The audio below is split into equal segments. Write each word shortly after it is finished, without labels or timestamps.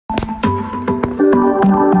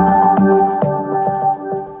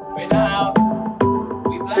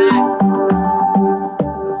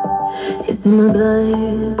my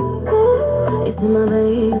blood, it's in my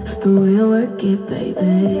veins, the way I work it,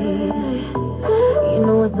 baby. You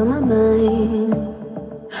know what's on my mind,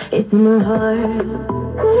 it's in my heart,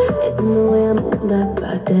 it's in the way I move that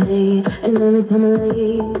body. And every time I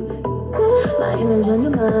leave, my image on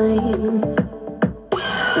your mind.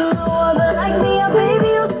 No other like me, oh baby,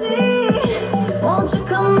 you'll see. Won't you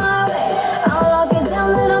come my way? I'll lock it down,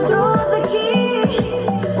 then I'll throw out the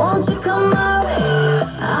key. Won't you come my way?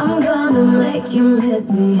 I'm gonna make you miss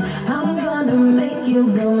me. I'm gonna make you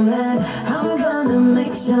go mad. I'm gonna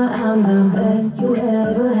make sure I'm the best you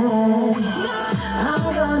ever had.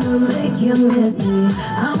 I'm gonna make you miss me.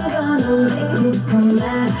 I'm gonna make you so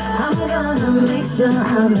mad. I'm gonna make sure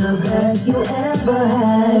I'm the best you ever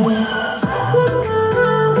had.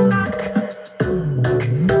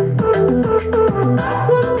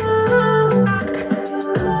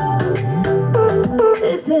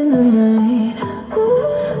 It's in the night,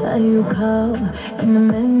 and you call in the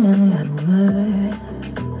midnight word.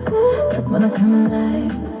 That's when I come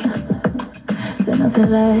alive. Turn out the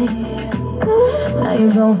light. Now you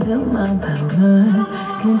gon' feel my power.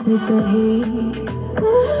 Can't take the heat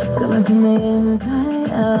coming from the inside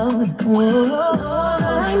out. Whoa,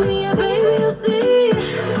 like me, yeah, baby, you'll see.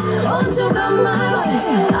 Won't you come my way?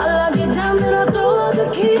 I'll lock it down, then I'll throw out the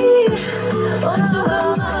key. Won't you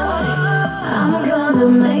come my way? I'm gonna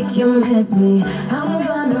make you miss me. I'm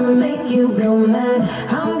gonna make you go mad.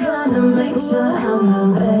 I'm gonna make sure I'm the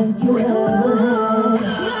best you ever had.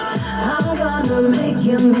 I'm gonna make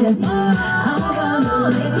you miss me. I'm gonna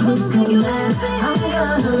make you so mad. I'm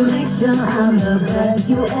gonna make sure I'm the best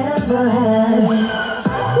you ever had.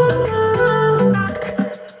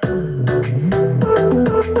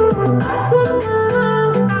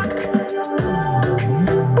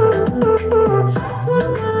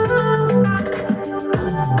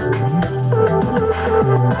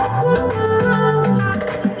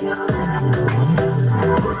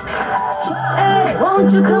 Hey,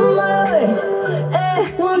 won't you come my way?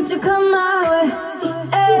 Hey, won't you come my way?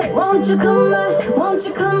 Hey, won't you come my? Won't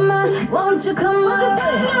you come my? Won't you come my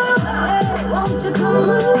way? Hey, won't you come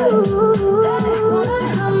my way? Hey, won't you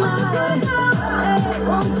come my way? Hey,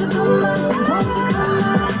 won't you come my? Won't you come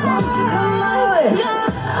my? Won't you come my way?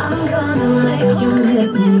 I'm gonna make you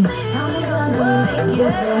miss me. I'm gonna make you go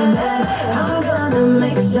mad. I'm gonna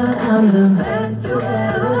make sure I'm the best you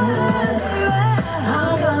ever had.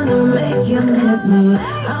 I'm gonna make you miss me.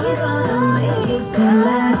 I'm gonna make you so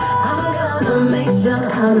mad. I'm gonna make sure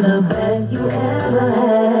I'm the best you ever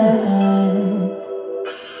had.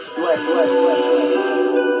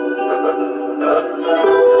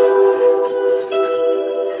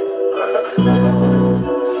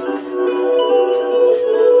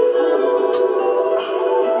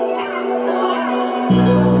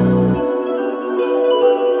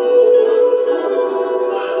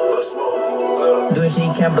 Doing shit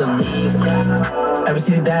you can't believe. Every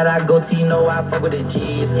city that I go to, you know I fuck with the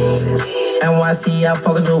G's. NYC, I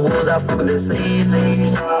fuck with the wolves, I fuck with the sleeves.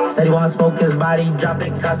 Said he wanna smoke his body, drop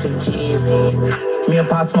it, cost 2 G's. Me and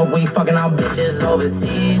Pop smoke weed, fucking out bitches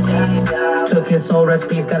overseas. Took his soul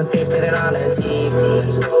recipes, got his face painted on her teeth.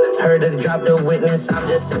 Heard that he dropped the witness, I'm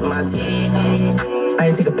just sipping my tea. I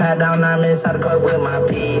ain't take a pat down, I'm inside the club with my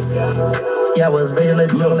piece. Yeah, I was raised in the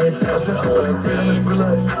jungle, it tells me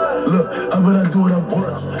Look, I bet I do what I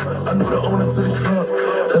want. I know the owner to the club.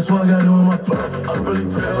 That's why I got you in my plug. I'm really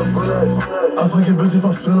feeling for life. I fucking bitch if I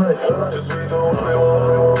feel like. Just we do what we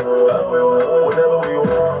want. How we want, whenever we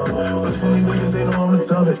want. Flexing these niggas, they know I'm the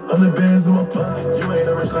topic. 100 bands in my pocket. You ain't a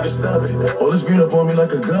rich nigga, stop it. All this green up on me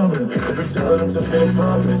like a goblin. Every time I'm touching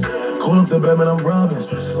poppin'. Call up the Batman, I'm robbing.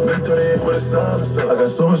 Been 38 with a silencer. I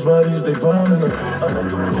got so much bodies, they bombing them. I like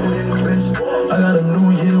a blue year bitch. I got a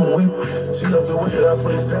new year whip. She love the way that I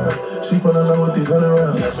put it down. She fell in love with these 100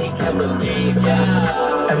 rounds. Yeah, she can't believe.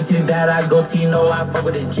 Every city that I go to, you know I fuck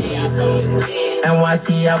with the G's.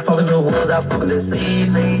 NYC, I fuck with the wolves, I fuck with the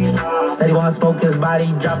sleeves. Said he wanna smoke his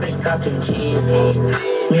body, drop it, cost 2 G's.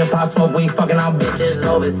 Me and Pop smoke weed, fucking out bitches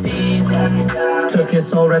overseas. Took his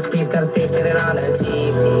soul recipes, got his face painted on her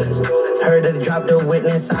teeth. Heard that he dropped the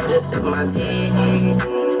witness, I'm just sipping my tea.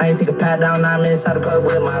 I ain't take a pat down, I'm inside the club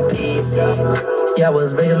with my piece. Yeah, I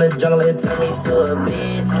was raised in the jungle, it turned me to a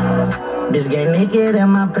beast. Bitch get naked in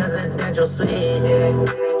my presidential suite.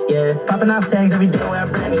 Yeah, popping off tags every day, wear a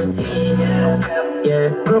brand new tee. Yeah,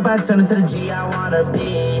 grew up, I turned into the G I wanna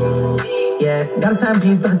be. Yeah, got a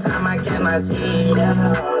timepiece, but the time I cannot see.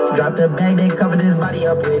 Drop the bag, they covered his body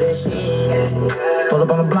up with a sheet. Pull up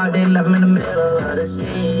on the block, they left him in the middle of the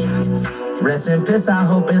street. Rest in peace, I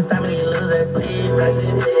hope his family loses sleep.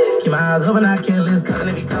 Keep my eyes open, I kill his cousin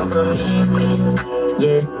if he come for me.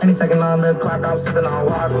 Yeah, any second on the clock, I'm sipping on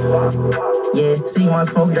water. Yeah, see one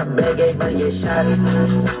smoke, drop a bag, everybody get shot.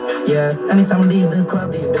 Yeah, anytime I leave the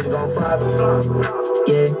club, these bitches gon' flop.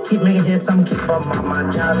 Yeah, keep making hits, I'ma keep up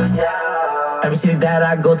my job. Every city that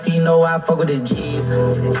I go to, you know I fuck with the G's.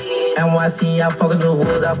 NYC, I fuck with the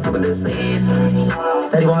wolves, I fuck with the sleeves.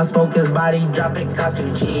 Said he wanna smoke his body, drop it,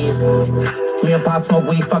 costume cheese. Me and Pop Smoke,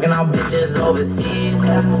 we fucking on bitches overseas.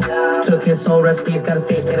 Took his soul recipes, got his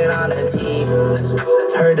face painted on the teeth.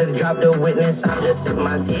 Heard that he dropped the witness, I'm just sipping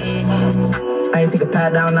my tea. I ain't take a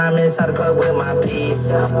pat down, I'm inside the club with my piece.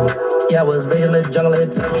 Yeah, I was raised in the jungle,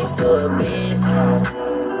 it turned me to a beast.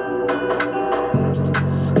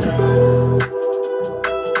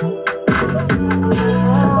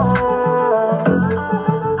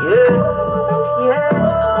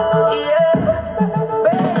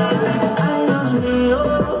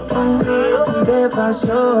 ¿Qué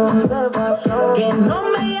pasó? Que no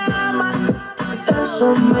me llama,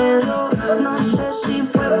 eso me dio. No sé si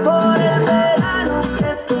fue por el verano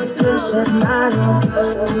que tu escenario.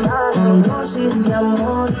 Con dosis de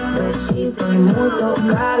amor, besito y mucho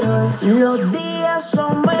calor. Los días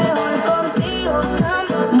son mejor contigo,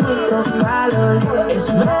 mucho calor. Es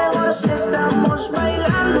mejor si estamos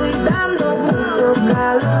bailando y dando mucho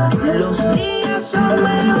calor. Los días son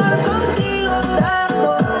mejor contigo,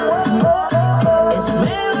 dando.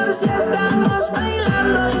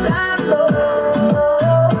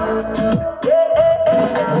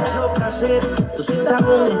 Tu cita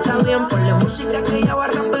está bien, ponle música que ella va a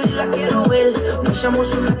rapar y la quiero ver.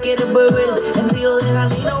 Pasamos una, quiere beber. En Río de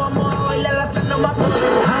Janeiro vamos a bailar hasta no más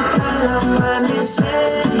poder. Hasta el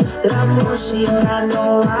amanecer, la música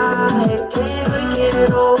no baje, que hoy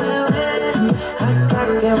quiero beber hasta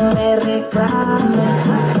que me reclame.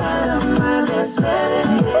 Hasta el amanecer,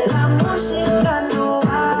 la música no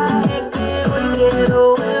baje, que hoy quiero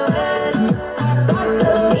beber.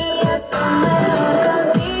 Los días son mejor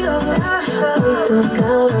contigo, mucho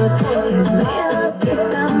calor. Es mejor si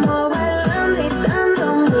estamos bailando y dando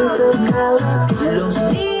mucho calor. Los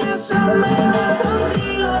días son mejor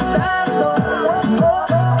contigo, dando.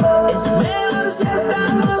 Es mejor si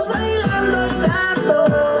estamos bailando y dando.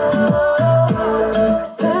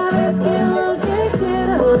 Sabes que lo que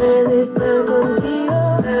quiero es estar contigo.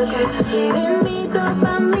 Te invito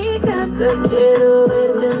pa' mi casa, quiero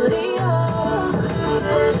verte en Río.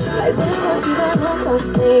 Faz emotiva, não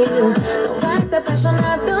consigo. Não vai se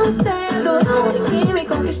apaixonar tão cedo. Tem que me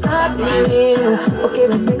conquistar primeiro, porque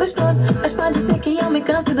vai ser gostoso, mas pode ser que eu me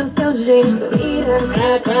canse do seu jeito. Mira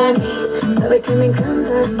pra mim, sabe que me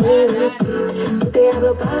encanta seducir. Si te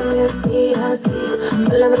hablo parte así, así,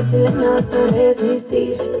 con la brasileña vas a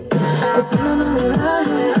resistir. O si no, no me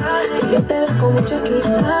baje, que yo te veo con mucho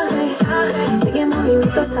equipaje. Sigue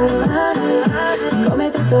movimiento salvaje,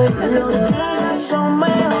 cómete todo esto. Los días son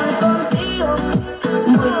mejor contigo,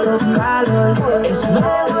 mucho calor. Es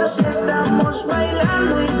mejor si estamos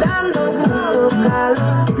bailando y dando mucho calor.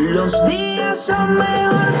 Los días son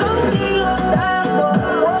mejor contigo, dando.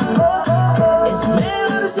 Es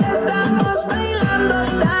mejor si estamos bailando y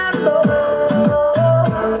dando.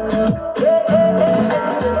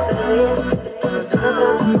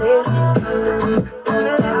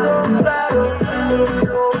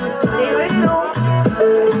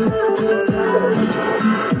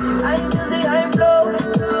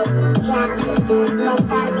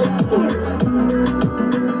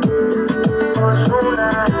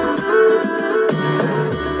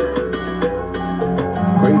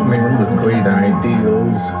 Great men with great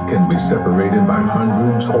ideals can be separated by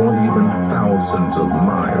hundreds or even thousands of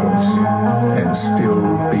miles and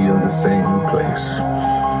still be in the same place.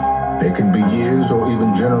 They can be years or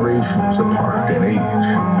even generations apart in age,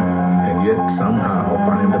 and yet somehow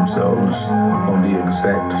find themselves on the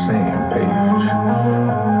exact same page.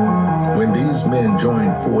 When these men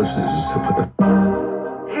join forces with the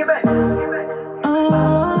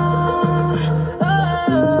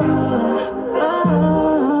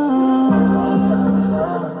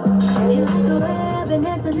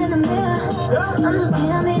I'm just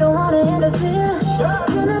here, me don't wanna interfere.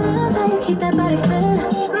 Gonna love how you keep that body fit.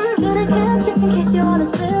 Gonna get just in case you wanna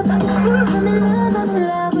sip. I'm in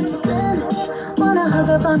love with your sin. Wanna hug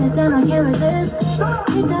up on this and I can't resist.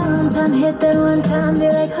 Hit that one time, hit that one time. Be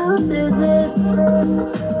like, whose is this?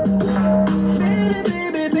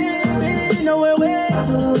 Baby, no, we're way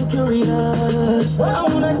too curious. I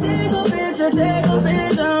wanna take a picture,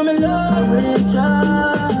 I'm in love with you.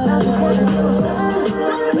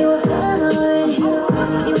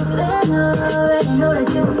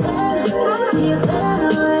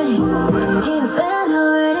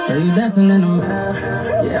 Are you dancing in the mirror?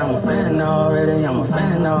 Yeah, I'm a fan fan already, I'm a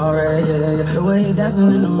fan already, yeah. The way you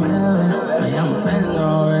dancing in the mirror, man, I'm a fan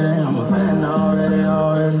already, I'm a fan already. The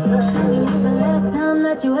last time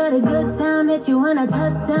that you had a good time, hit you when I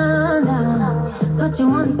touchdown down. Put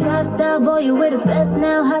you on this lifestyle, boy, you we're the best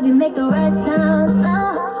now. Have you make the right sounds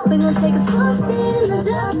now? We gon' take a 14 in the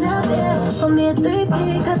drop top, yeah. Put me a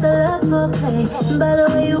 3P, cause I love for play. And by the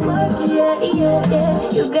way you work, yeah, yeah,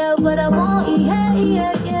 yeah. You got what I want, yeah,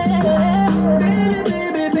 yeah, yeah.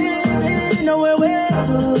 Baby, no, we're way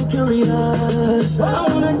too curious. I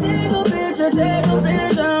wanna take a picture,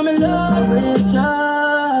 I'm in love with you.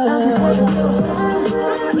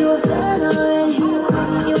 You a fan already, you a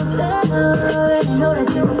fan already. Know that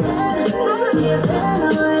you a fan, you a fan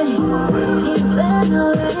already, you a fan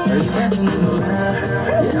already. Are you dancing in the mirror?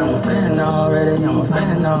 Yeah, I'm a fan already, I'm a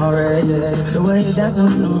fan already, yeah. The way you dancing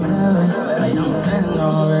in the mirror, like I'm a fan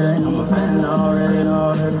already, I'm a fan already.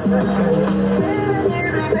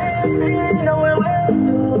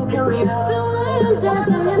 The way I'm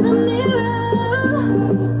dancing in the mirror.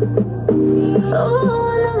 Oh,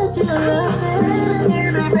 I know that you love it.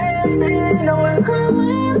 The way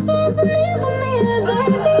I'm dancing in the mirror,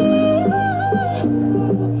 baby.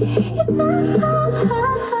 It's not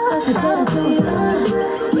I can tell that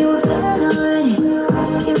you a fan already.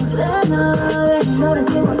 You a fan already. Know that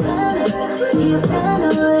you a fan. You a fan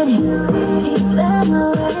already. You a fan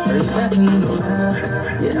already. Are you dancing in the mirror?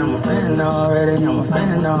 Yeah, I'm a fan already, I'm a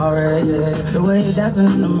fan already, yeah. The way you dancing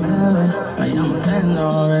in the mirror, like I'm a fan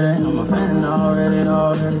already, I'm a fan already.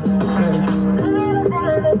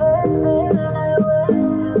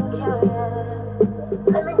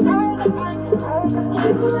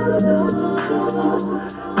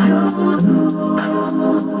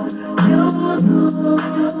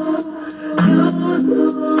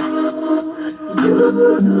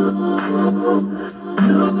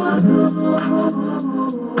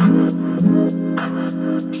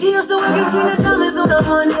 She used to work at Tina Thomas on a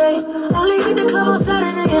Monday. Only hit the club on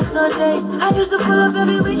Saturday and Sunday. I used to pull up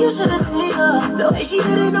every week, you should have seen her. The way she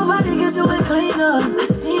did it, nobody could do it cleaner. I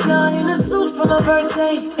seen her in a suit for my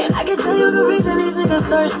birthday, and I can tell you the reason these niggas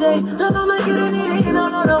thirsty. Now mama getting it in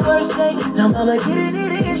on her worst day. Now mama getting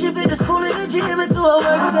it in, she fit the school and the gym into a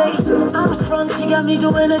work day. I'm sprung, she got me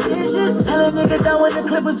doing the dishes. Hell a nigga down when the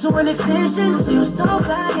clip was to an extension. You so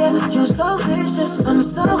bad, yeah, you so vicious. I'm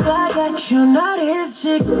so glad that you're not his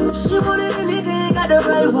chick. She wanted a nigga, ain't got the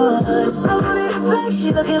right one. I wanted a bag,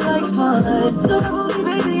 she looking like fun. Look at me,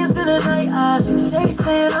 baby, and spend the night. They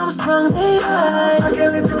saying I'm sprung, they right. I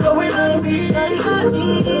can't let you go without me. Daddy got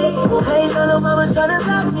me. Hey, little mama tryna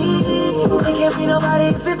block me. It can't be nobody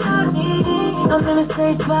if it's not me. I'm in the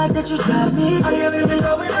same spot that you dropped me. I can't let you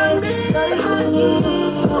go without me. Daddy got me.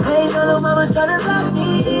 Hey, little mama tryna block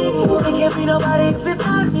me. It can't be nobody if it's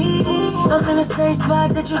not me. I'm in the same spot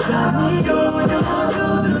that you dropped me.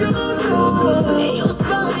 You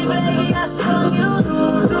sprung me, baby, I sprung you too.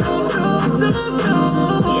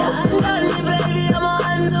 Yeah, I'm done, baby, I'm on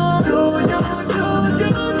undo.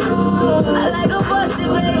 I like a bossy,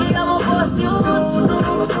 baby, I'm a boss you.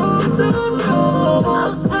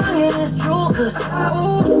 I'm sprung and it's true, cause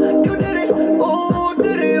You did it, oh,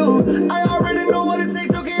 did it, you. I already know what it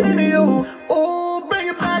takes to get into you. Oh, bring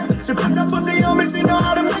it back. She put that pussy on me, she know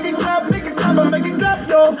how to make it clap, I make it clap,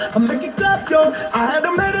 yo. I make it clap, yo. I had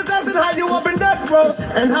them haters asking how you up in that row,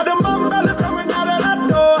 and how them umbrellas coming out of that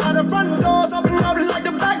door, how the front doors open up like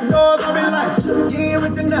the back doors. I be like, you ain't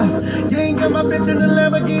rich enough. You ain't got my bitch in the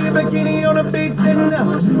Lamborghini bikini on the beach sitting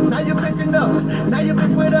up. Now you bitching up, now you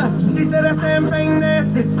bitch with us. She said that champagne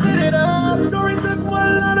nasty, spit it up. Dory took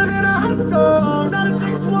one line of it, a hot song. Now the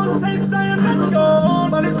chicks won't take saying that gone,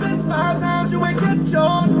 but it's been 5 times you ain't catch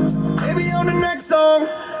on. Maybe on the next song.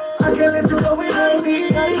 I can't let you go without me.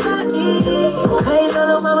 Daddy got me. Hey,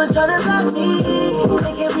 little mama tryna block me.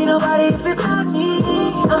 It can't be nobody if it's not me.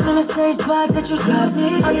 I'm in the same spot that you dropped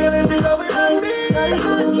me. I can't let you go without me. Daddy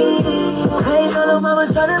got me. Hey, little mama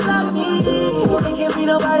tryna block me. It can't be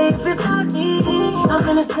nobody if it's not me. I'm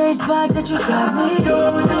in the same spot that you dropped me.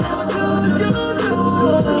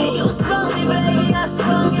 You sprung me, baby, I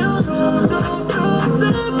sprung you too.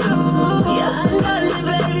 Yeah, I'm done,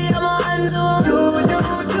 baby, I'm on undo.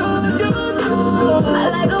 I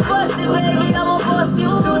like a bossy, baby, I'm a boss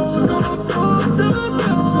you.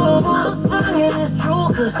 I'm sprung and it's true,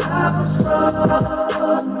 cause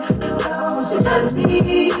She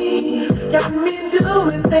got me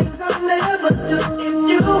doing things I'll never do.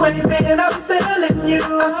 If you ain't been, I'm telling you,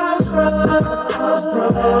 I'm sprung.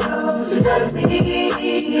 She got me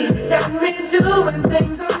doing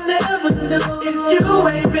things I'll never do. If you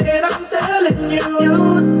ain't been, I'm telling you.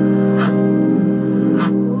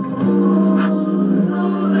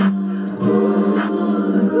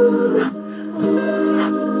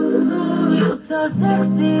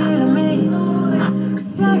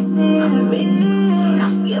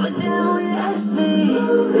 damn who you ask me.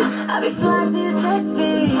 I be flying to your jet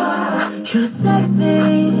speed. You're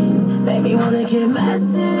sexy, make me wanna get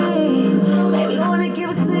messy. Make me wanna give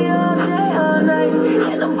it to you all day, all night.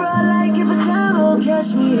 And a broad like if a dime won't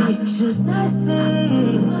catch me. You're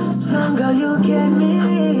sexy, strong girl, you get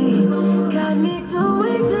me. Got me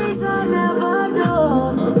doing things I never do.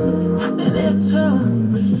 And it's true.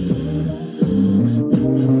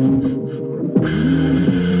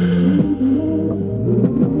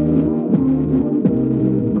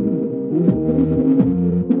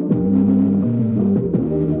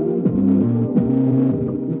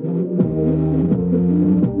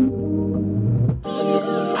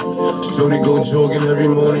 Shorty go jogging every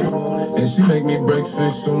morning, and she make me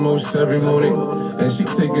breakfast almost every morning. And she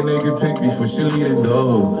take a nigga pic before she leave the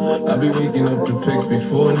door. I be waking up the pics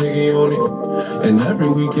before a nigga on it. And every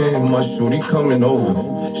weekend my shorty coming over.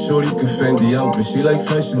 Shorty can Fendi out, but she like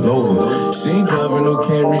fashion over. She ain't driving no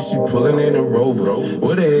Camry, she pulling in a Rover.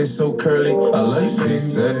 With her hair so curly, I like she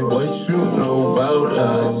said, what you know about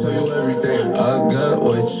us? I tell you everything, I got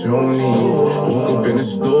what you need. Woke up in the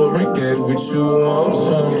store and get what you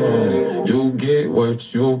want. You get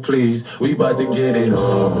what you please. We bout to get it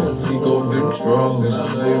on. Take off the drawers.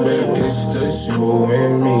 It's just you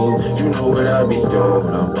and me. You know what I be doing.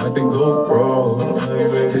 I'm about to go wrong.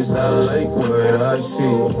 Cause I like what I see.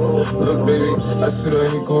 Look, baby, I said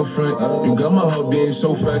I ain't gon' front. You got my heart beating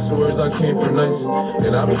so fast, the words I can't pronounce.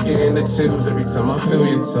 And I be getting the chills every time I feel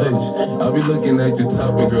your touch. I be looking at the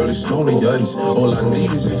top, and girl, it's only ice. All I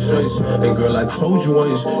need is your choice. And girl, I told you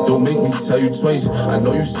once, don't make me tell you twice. I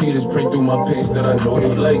know you see this print through my page that I know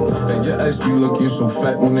you like. And your ass be looking so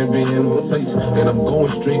fat when it be in tights. And I'm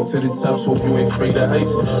going straight to the top, so you ain't afraid of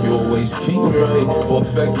heights. You always keep me right, for a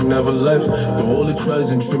fact you never left. Through all the trials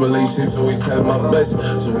and tribulations, always had my best.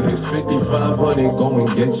 So here's 5,500, go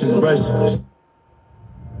and get your brush.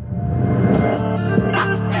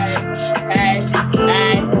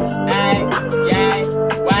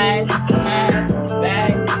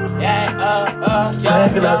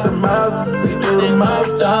 Taking out the mouse, we do the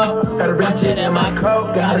mouse dog. Got a ratchet in my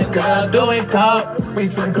coat, got a girl doing coke. We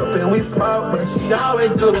drink up and we smoke, but she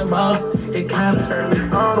always do the most. It kinda turned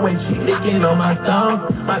me on when she licking on my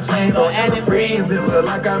stones. My chains on antifreeze, it look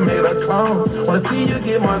like I made a clone. Wanna see you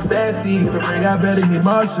get more sassy, to bring out better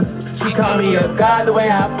emotions. She called me a god the way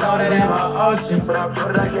I floated in her ocean. When I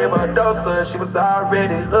floated, I gave her a dose of, she was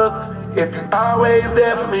already hooked. If you always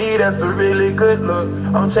there for me, that's a really good look.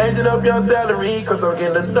 I'm changing up your salary, cause I'm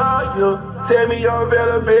getting to know you. Tell me your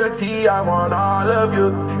availability, I want all of you.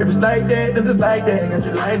 If it's like that, then it's like that. Got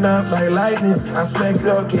you lighting up like lightning. I smack it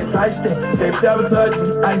up, get feisty. They sabotage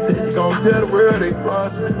me, I said you gon' tell the world they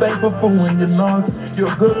floss. Thankful for when you're lost.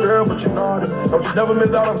 You're a good girl, but you know them. Don't you never miss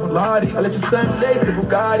out on Pilates. I let you stunt today to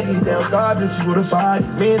Bugatti. Damn garbage, you with a body.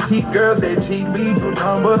 Me and cheat girls, they cheat. We do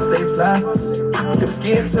numbers, they fly. If it's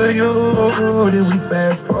getting to you, then we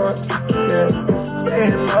fast forward, yeah.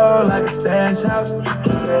 Staying low like a stash house,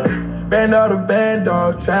 yeah. Band all the band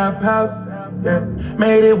dog, trap house, yeah.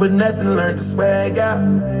 Made it with nothing, learned to swag out,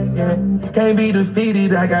 yeah. Can't be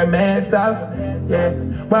defeated, I got mad sauce, yeah.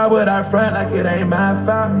 Why would I front like it ain't my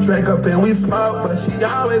fault? Drink up and we smoke, but she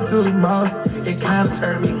always do the most. It kinda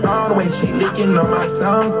turned me on the way she licking on my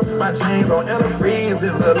stones. My chains on antifreeze,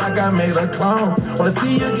 it look like I made a clone. Wanna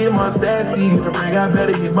see you get more sassy, to bring out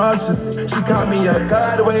better emotions. She called me a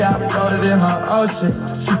god the way I floated in her ocean.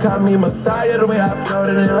 She called me Messiah the way I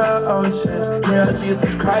floated in her ocean. Yeah,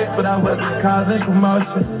 Jesus Christ, but I wasn't causing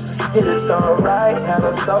commotion. It is alright, had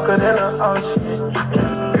her soaking in the ocean,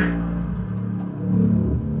 yeah.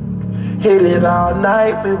 Hit it all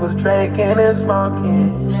night, we was drinking and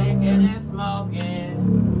smoking. Drinking and smoking.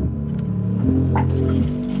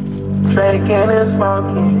 Drinking and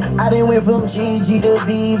smoking. I done went from GG to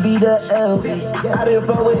BB to LV. I done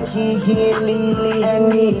fuck with Kiki and Lily and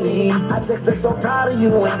Nene. I text her so proud of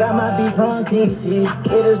you and got my beef on TC.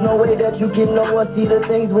 It is no way that you can know or see the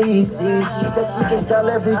things we see. She said she can tell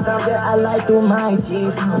every time that I lie through my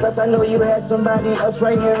teeth. Plus I know you had somebody else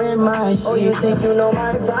right here in my sheet. Oh, you think you know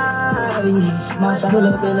my body? My body pull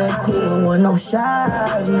up in that coupe with no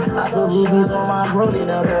shawty. I put rubies on my brody,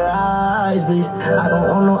 now her eyes bleed. I don't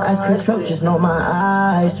want no ice cream truck, just know my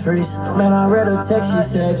eyes freeze. Man, I read her text,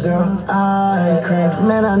 she said, girl, I cramped.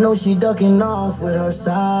 Man, I know she ducking off with her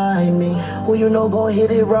side me. Who you know gon' hit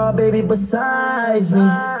it raw, baby, besides me?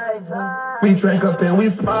 We drank up and we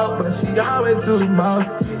smoke, but she always do the most.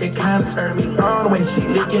 It kinda turned me on when she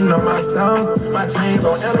licking on my stones. My chains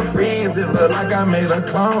on antifreeze, it look like I made a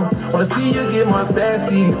clone. Wanna see you get more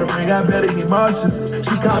sassy, to bring out better emotions.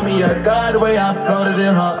 She called me a god the way I floated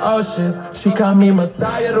in her ocean. She called me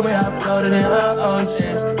Messiah the way I floated in her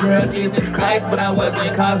ocean. girl, Jesus Christ, but I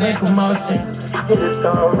wasn't causing commotion. It's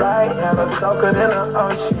alright, have a soaker in the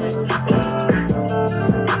ocean.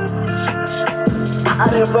 I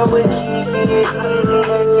done fuck with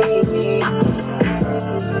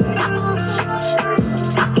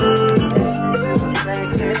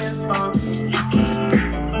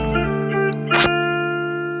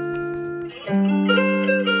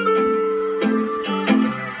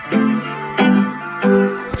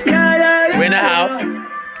We're in the house.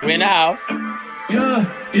 We're in the house.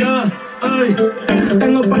 Ay,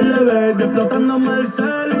 tengo par de baby explotándome el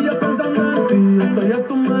cel y yo pensando en ti, estoy a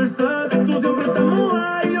tu merced. Tú siempre estás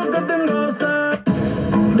mujer y yo que tengo sed.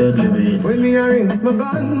 Deadly beats. When me a rinse my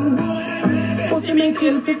gun, pussy me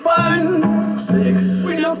kill for fun.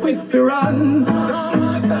 We no quick for run.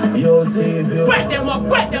 Yo, Savior. Wet them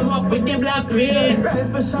up with the black rain.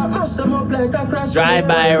 Rifle shot, mash them up like a crash. Drive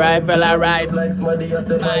by, rifle a ride. Like somebody I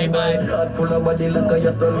said bye. Heart full of body like a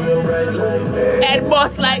yasan name bright light. Head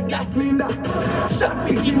bust like gasoline. Shot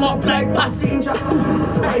pick him up like passenger.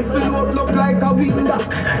 Rifle up look like a window.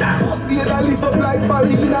 Pussy that lift up like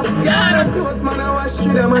Farina. Yeah. Close man I wash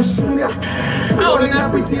with a machine. Rolling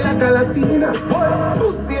up pretty like a Latina.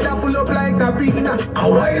 Pussy that full up like a Rina. A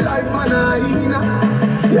wildlife man a hyena.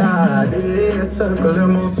 Yeah, they circle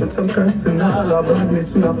them out with some cursing. All our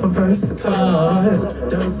badness we have for versatile.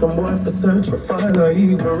 Done some boy for search for fire.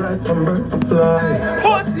 Eagle rise from bird for fly.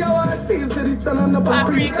 Pussy our seas to the sun and the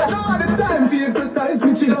paprika. Now the time for exercise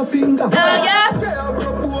me chill a finger. Yeah. Tell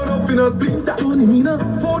broke bone up in a splinter. Don't mean a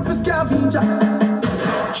food for scavenger.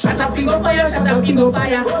 Shut up, finger fire, shut up, finger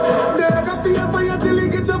fire. They like a fire till you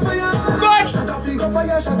get your fire. Good. Shut up, finger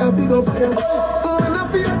fire, shut up, finger fire. When I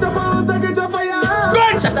feel your house, I get your fire.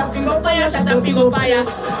 Good. Shut up, finger fire, shut up, finger fire.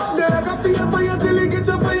 They like a fire till you get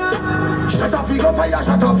your fire. Shut up, finger fire,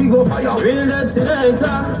 shut up, finger fire. Real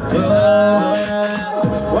detonator,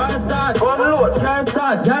 yeah. One start, unload, can't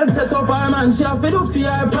start. Girl set up her man, she have to do for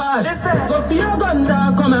her part. She said, go for your gun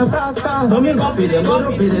down, come and fast. So me go for them,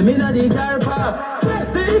 go for them in the car park.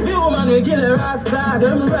 See if you woman we kill a rasta.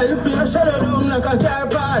 Them ready for your shadow room like a car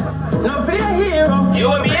parts. No for your hero, You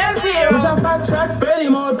will be a zero. it's a fact track, spread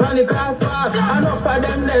him out on the crosswalk. Enough for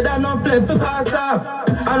them dead, enough left for cast off.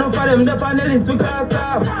 Enough for them dead on the list for cast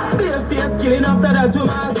off. Be a face killing after that to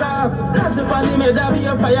mask off. Not the funny made that be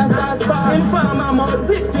a fire start spark. Informer mouth,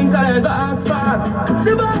 zip think I got hot spots.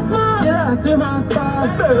 The boss man, the last we must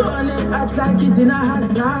pass. Burn it, act like it in a hot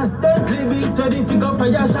sauce. Deadly beats ready to go for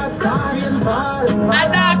your shot. Rain fall.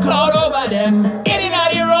 And that cloud over them. In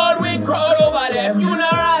the road we crowd over them.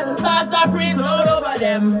 Funeral, pastor priest load over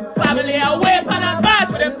them. Family away and a batch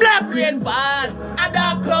with them black rain fall. And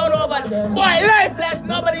that cloud over them. Boy, lifeless,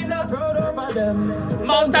 nobody know proud over them.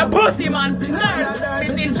 Mount a pussy man, flinger.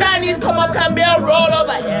 Missing Chinese come up and be a roll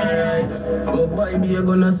over here. My boy be a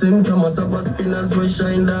gonna send Thomas up a spinners we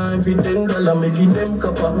shine down. If you $10, me give them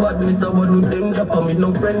copper. Badness I would do them dapper. Me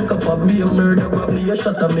no friend copper. Be a murder, probably a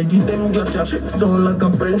shot. Me give them gotcha. Sound like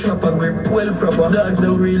a French rapper. Grip well proper. Dogs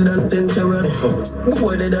them real than 10 carat.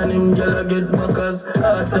 Boy they than him gyal get backers.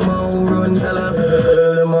 Ask them how run gyal.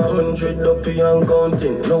 Tell them 100 dopey and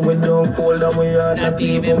counting. No we don't fold and we are not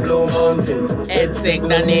even blow mountain. Head sick,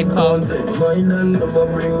 no need counting. My dad never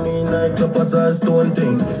bring me night up as a stone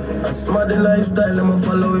thing. A smart lifestyle, them a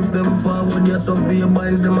follow. If them forward, yes, some be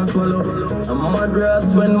binds, them a swallow. A mad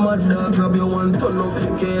ass when mad dog grab you one ton up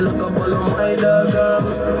the K like a ball of my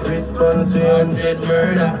dog. Response 300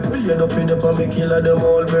 murder. Paid up in the palm, me killer them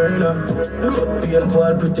all burner. Blood pain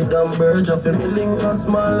fall pretty damn bird. Off a milling a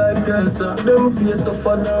small like Elsa. Them face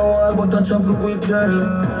tougher than wall, but I travel with girl.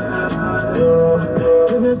 Yo,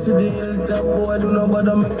 when you see the hilltop, boy, do not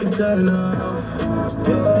bother make it turn off.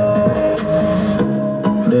 Yo.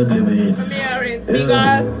 Deadly beats. Married,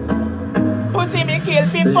 nigga. Pussy me kill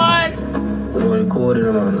people. We know the code in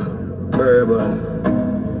the man.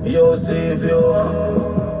 Urban. Yo, Savior.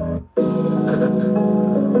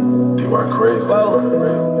 You are crazy.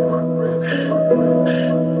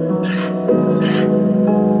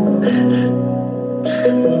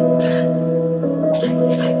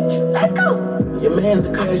 Let's go. Your man's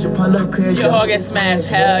the crash, your partner crash. Your hoe get smashed,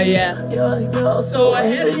 hell yeah. Yeah, So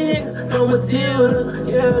ahead of you. no Matilda.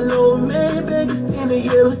 Yeah, low man, big in the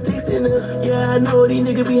yellow sticks in it. Yeah, I know these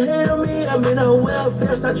niggas be hating on me. I'm in a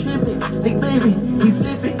welfare, start tripping. Sick baby, he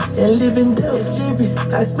flip it and live in Dells. Jiffys,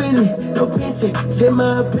 I spend it, no pinching. Shit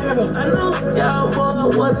my apparel. I know y'all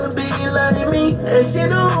wanna be like me. And she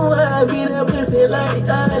know I be that pussy like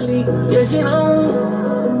Ali. Yeah, she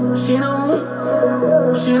know, she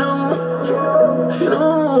know, she know. She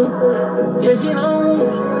know, yeah, she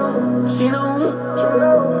know, she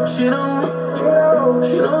know, she know,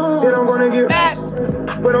 she know. And I'm gonna get Back.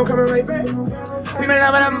 but I'm coming right back. We been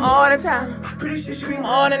up with them all the time. Pretty shit, she be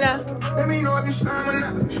On and out. let me know if you shine or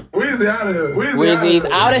not. Weezy out of here. Weezy's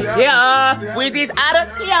out of here. Weezy's out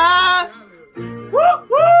of here. Woo,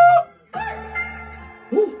 woo.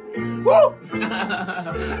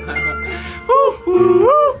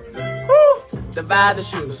 The vibe, the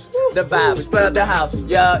shoes, the vibe, we split up the house,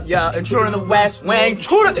 yeah, intruder in the West Wing,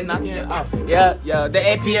 intruder, they knocking it off, yeah, the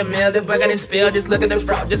APM mill, the bug in his field, just look at the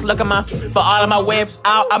front, just look at my, for all of my whips,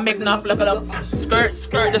 I'm making off, look at the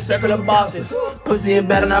skirt, the circle of bosses, pussy is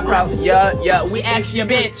better than cross, yeah, we action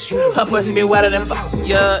bitch, her pussy be wetter than fox,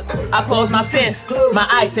 yeah, I close my fist, my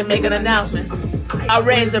ice and make an announcement, I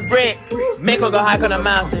raise a brick, make her go hike on the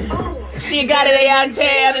mountain, she got it, they on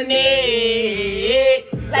tail the knee.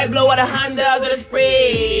 Like blow out 100 of the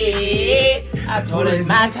spray. I told her it's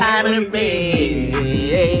my time in the bed.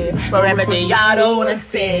 But everything y'all don't wanna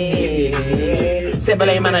say. Simple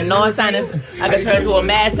aim on a non-scientist. I can turn to a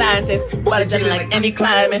mad scientist. Water jumping like Emmy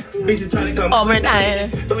climbing. Bitches trying to come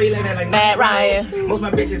overnight. like Matt Ryan. most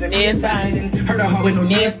of my bitches in Inside. Heard a heart with no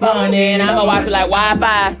Near spawning. I'm gonna watch it like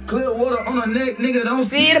Wi-Fi. clear water on her neck, nigga. Don't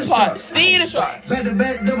See the park. See the shark. Back to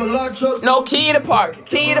back, double lock trucks. No key to park.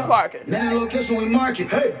 Key to parking. Landing location we market.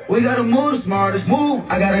 Hey, we gotta move the smartest. Move.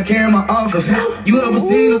 I got a camera in my office. You ever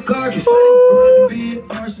seen a carcass? Be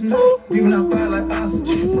an arsenal. We when I fire like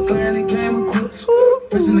oxygen. Glad it came equipped.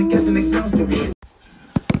 Pressing the gas and exhaustion.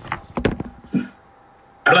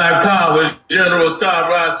 Black Power, General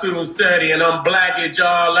Sabra Sunusetti, and I'm black at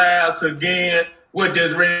y'all ass again with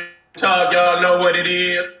this real talk. Y'all know what it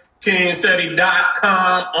is.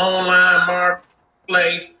 KingSeti.com, online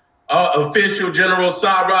marketplace, official General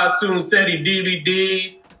Sabra Sunusetti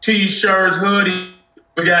DVDs, t-shirts, hoodies.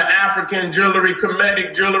 We got African jewelry,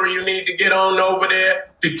 Kemetic jewelry. You need to get on over there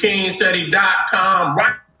to KingSeti.com.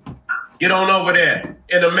 Right? Get on over there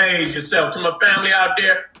and amaze yourself. To my family out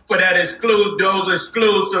there, for that exclusive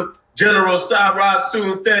General Sabra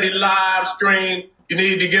Sunusetti live stream, you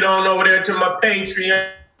need to get on over there to my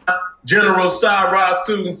Patreon, General Sabra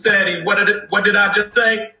Sunusetti. What did I just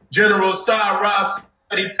say? General Sabra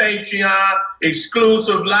Sunusetti Patreon,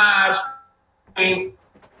 exclusive live streams.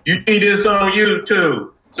 You see this on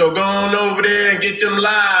YouTube. So go on over there and get them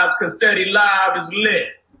lives, because SETI Live is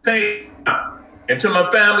lit. Patreon. And to my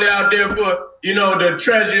family out there for, the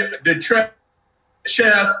treasure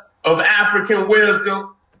chest of African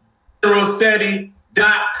wisdom,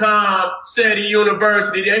 GeneralSeti.com, SETI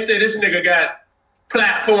University. They say this nigga got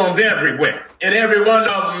platforms everywhere, and every one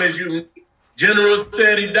of them is unique.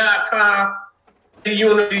 GeneralSeti.com,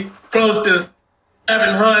 Unity, close to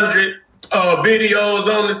 700 videos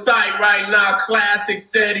on the site right now, classic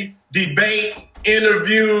SETI, debates,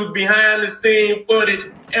 interviews, behind the scene footage,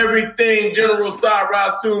 everything General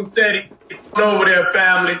Sabra Sunusetti. Over there,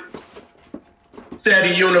 family.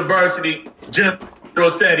 SETI University,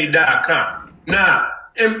 GeneralSeti.com. Now,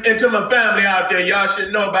 and to my family out there, y'all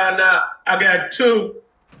should know by now, I got 2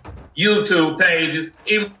 YouTube pages.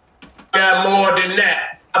 Even got more than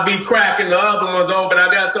that. I be cracking the other ones open. I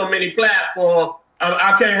got so many platforms,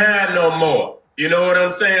 I can't have no more. You know what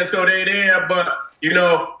I'm saying? So they there, but,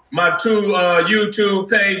 my 2 YouTube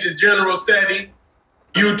pages, General SETI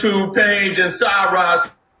YouTube page and Sabra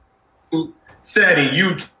SETI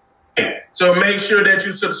YouTube. So make sure that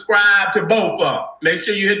you subscribe to both of them. Make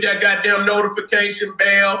sure you hit that goddamn notification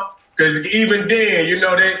bell, because even then,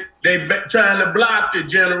 they trying to block the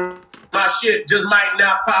General. My shit just might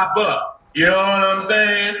not pop up. You know what I'm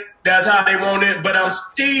saying? That's how they want it, but I'm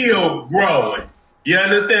still growing. You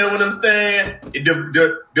understand what I'm saying?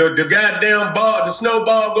 The goddamn ball, the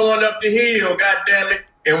snowball going up the hill, goddamn it.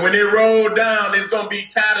 And when it roll down, it's gonna be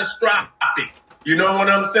catastrophic. You know what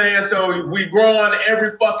I'm saying? So we growing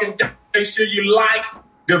every fucking day. Make sure you like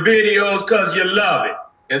the videos because you love it.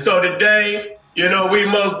 And so today, we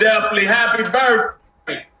most definitely happy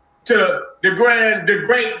birthday to the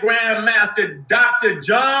great Grandmaster Dr.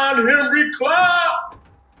 John Henry Clark.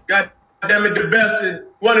 God damn it,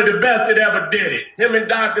 one of the best that ever did it. Him and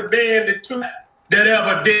Dr. Ben, the 2 that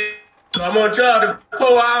ever did it. So I want y'all to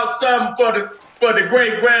pull out something for the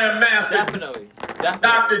great Grandmaster. Definitely.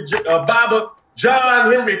 Dr. Baba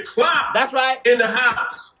John Henry Clark. That's right. In the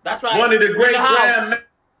house. That's right. One of the great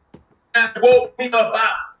Grandmasters woke me up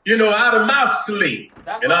out of my sleep.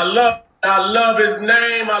 That's and right. I love his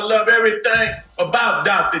name. I love everything about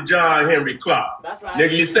Dr. John Henry Clark. That's right.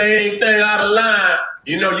 Nigga, you say anything out of line,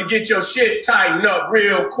 you get your shit tightened up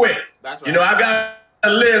real quick. That's right. I got a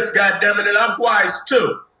list, goddammit, and I'm twice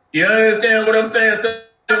too. You understand what I'm saying? Some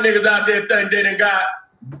niggas out there think they done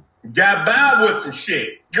got by with some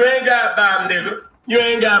shit. You ain't got by, nigga. You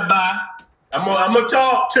ain't got by. I'm gonna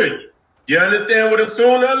talk to you. You understand what I'm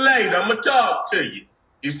sooner or later? I'm going to talk to you.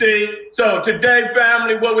 You see? So today,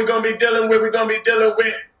 family, what we're going to be dealing with, we're going to be dealing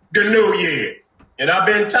with the New Year's. And I've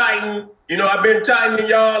been tightening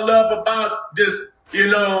y'all up about this,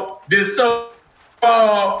 this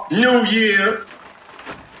so-called New Year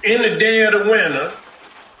in the dead of winter.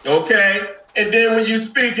 Okay? And then when you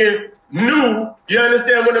speaking new, you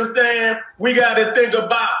understand what I'm saying? We got to think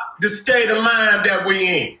about the state of mind that we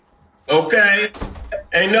in. Okay?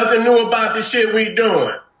 Ain't nothing new about the shit we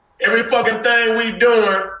doing. Every fucking thing we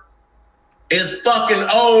doing is fucking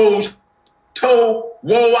old,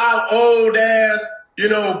 wore out, old ass,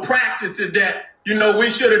 practices that, we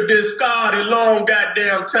should have discarded long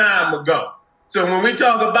goddamn time ago. So when we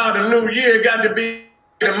talk about a new year, it got to be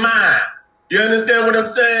in mind. You understand what I'm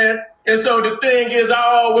saying? And so the thing is, I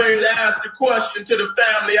always ask the question to the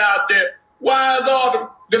family out there, why is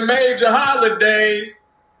all the major holidays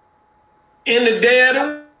in the dead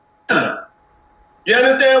of winter? You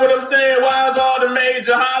understand what I'm saying? Why is all the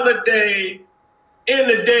major holidays in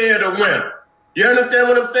the dead of winter? You understand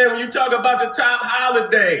what I'm saying? When you talk about the top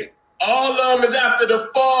holidays, all of them is after the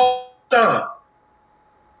fall sun.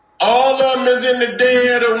 All of them is in the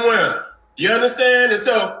dead of winter. You understand? And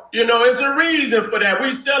so, it's a reason for that.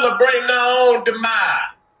 We celebrating our own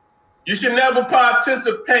demise. You should never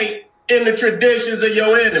participate in the traditions of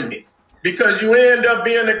your enemies because you end up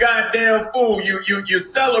being a goddamn fool. You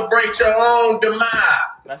celebrate your own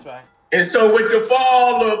demise. That's right. And so with the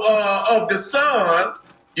fall of the sun,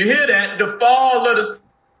 you hear that? The fall of the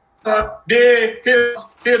sun, then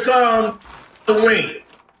here comes the wind.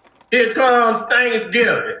 Here comes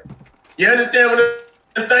Thanksgiving. You understand what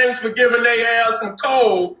and thanks for giving their ass some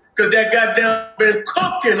cold, because that goddamn been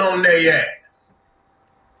cooking on their ass.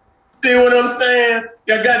 See what I'm saying?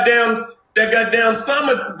 That goddamn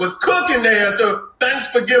summer was cooking there, so thanks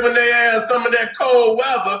for giving their ass some of that cold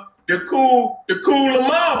weather to cool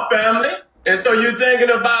them off, family. And so you're thinking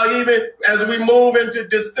about, even as we move into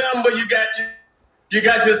December, you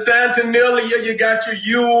got your Saturnalia, you got your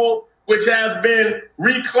Yule, which has been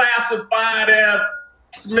reclassified as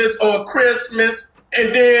Christmas or Christmas.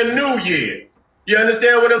 And then New Year's. You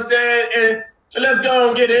understand what I'm saying? And let's go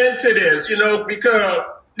and get into this, because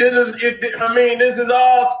this is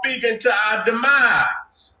all speaking to our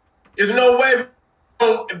demise. There's no way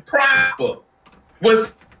proper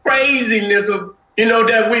with craziness of,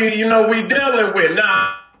 that we dealing with.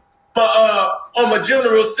 Now, on my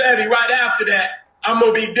general setting, right after that, I'm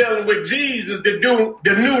going to be dealing with Jesus, the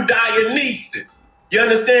new Dionysus. You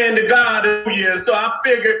understand, the God of New Year. So I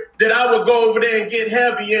figured that I would go over there and get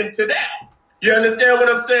heavy into that. You understand what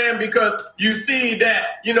I'm saying? Because you see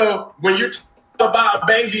that, when you talk about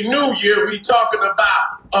baby New Year, we talking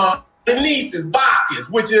about Dionysus, Bacchus,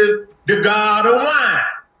 which is the god of wine.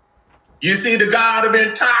 You see, the god of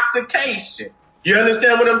intoxication. You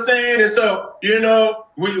understand what I'm saying? And so, we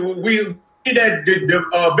see that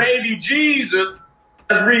the baby Jesus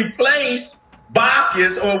has replaced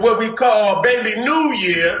Bacchus, or what we call baby New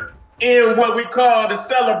Year, in what we call the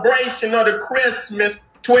celebration of the Christmas,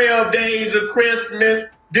 12 days of Christmas,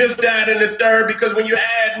 this, that, and the third, because when you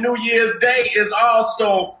add New Year's Day is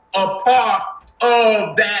also a part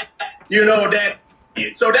of that, that.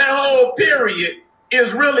 So that whole period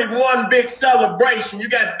is really one big celebration.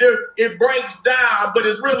 It breaks down, but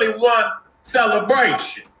it's really one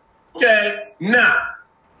celebration. Okay, now,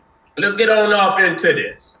 let's get on off into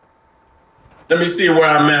this. Let me see where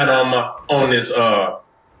I'm at on this.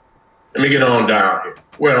 Let me get on down here.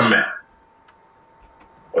 Where I'm at.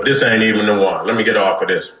 Well, this ain't even the one. Let me get off of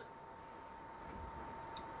this.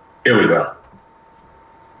 Here we go.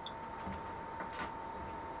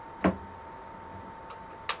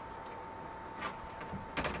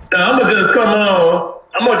 Now I'm gonna just come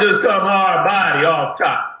hard body off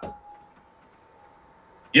top.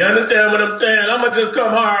 You understand what I'm saying? I'm gonna just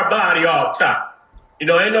come hard body off top. Ain't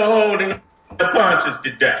no holding the punches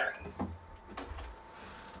today.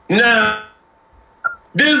 Now,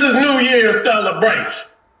 this is New Year's celebration.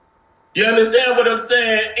 You understand what I'm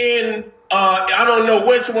saying? I don't know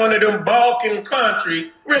which one of them Balkan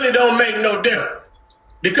countries, really don't make no difference.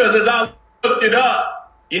 Because as I looked it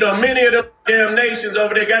up, many of them damn nations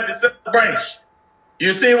over there got the celebration.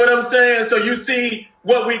 You see what I'm saying? So you see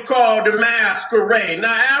what we call the masquerade.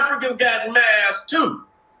 Now, Africans got masks too.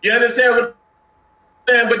 You understand what I'm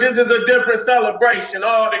saying? But this is a different celebration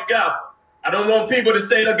altogether. I don't want people to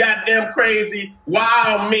say the goddamn crazy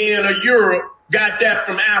wild men of Europe got that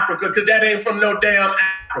from Africa, because that ain't from no damn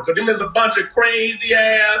Africa. Them is a bunch of crazy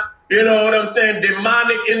ass,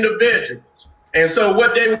 demonic individuals. And so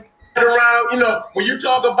what they around, you know, when you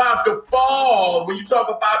talk about the fall, when you talk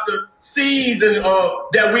about the season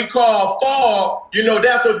that we call fall, you know,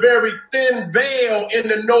 that's a very thin veil in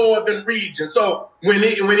the northern region. So when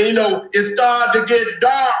you know, it started to get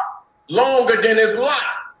dark longer than it's light.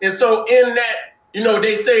 And so in that, you know,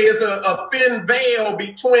 they say it's a thin veil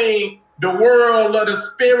between the world of the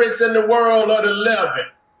spirits and the world of the living.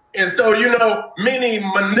 And so, you know, many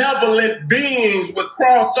malevolent beings would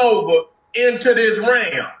cross over into this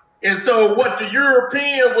realm. And so what the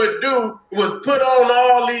European would do was put on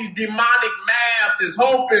all these demonic masses,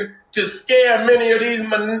 hoping to scare many of these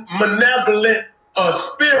malevolent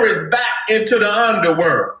spirits back into the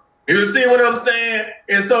underworld. You see what I'm saying?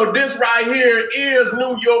 And so this right here is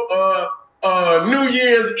New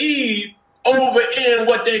Year's Eve over in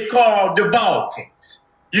what they call the Balkans.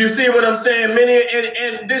 You see what I'm saying?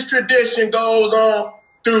 And this tradition goes on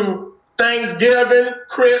through Thanksgiving,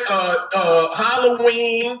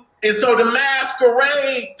 Halloween. And so the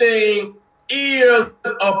masquerade thing is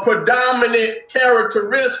a predominant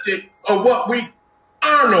characteristic of what we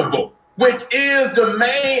carnival, which is the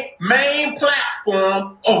main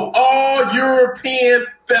platform of all European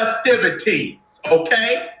festivities,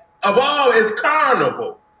 okay? Of all is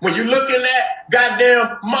carnival. When you're looking at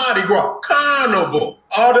goddamn Mardi Gras, carnival,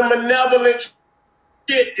 all the malevolent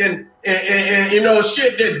shit and you know,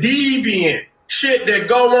 shit that deviant, shit that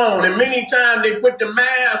go on. And many times they put the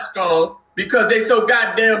mask on because they so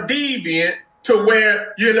goddamn deviant to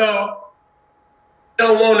where, you know,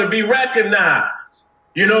 don't want to be recognized.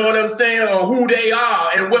 You know what I'm saying? Or who they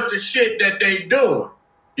are and what the shit that they doing.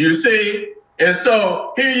 You see? And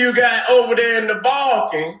so here you got over there in the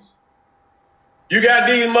Balkans, you got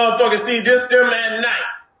these motherfuckers, see, just them at night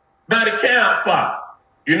by the campfire,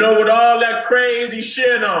 you know, with all that crazy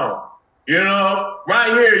shit on, you know,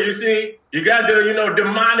 right here, you see, you got the, you know,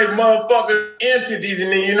 demonic motherfucker entities,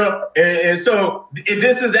 and then, you know, and so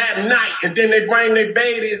this is at night, and then they bring their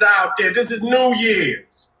babies out there. This is New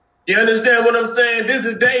Year's. You understand what I'm saying? This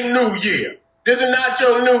is their New Year. This is not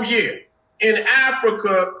your New Year. In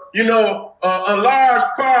Africa, you know, a large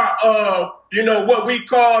part of, you know, what we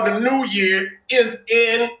call the New Year is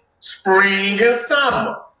in spring and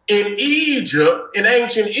summer. In Egypt, in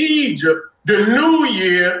ancient Egypt, the New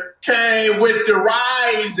Year came with the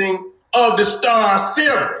rising of the star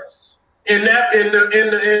Sirius in that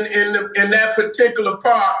particular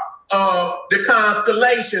part of the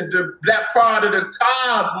constellation, that part of the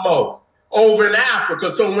cosmos over in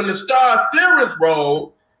Africa. So when the star Sirius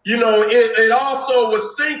rose, you know, it also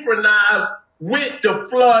was synchronized with the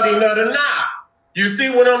flooding of the Nile. You see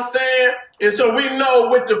what I'm saying? And so we know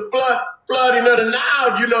with the flooding of the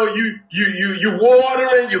Nile, you know, you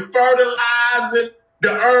watering, you fertilizing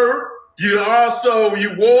the earth. You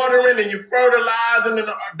watering and you fertilizing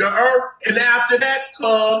the earth. And after that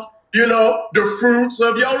comes, you know, the fruits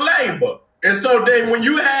of your labor. And so then when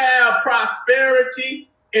you have prosperity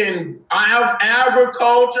in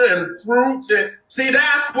agriculture and fruits, and see,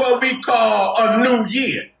 that's what we call a new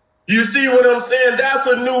year. You see what I'm saying? That's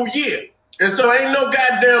a new year. And so ain't no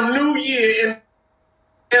goddamn new year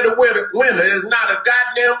in the winter. There's not a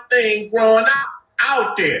goddamn thing growing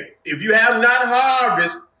out there. If you have not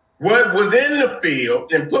harvested what was in the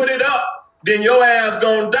field and put it up, then your ass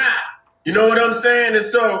gonna die. You know what I'm saying? And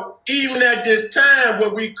so even at this time,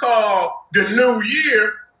 what we call the new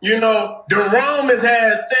year, you know, the Romans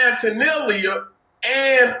had Saturnalia,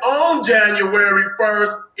 and on January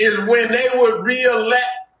 1st is when they would re-elect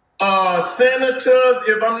senators,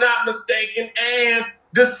 if I'm not mistaken, and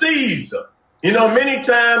the Caesar. You know, many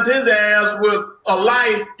times his ass was a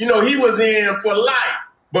life, you know, he was in for life.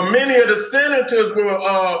 But many of the senators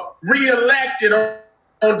were re-elected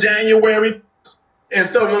on January. And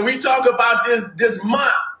so when we talk about this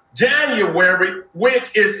month, January,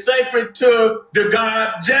 which is sacred to the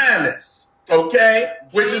god Janus, okay?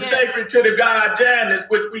 Which is sacred to the god Janus,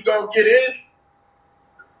 which we gonna get in,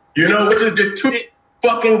 you know, which is the two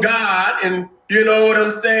fucking god, and you know what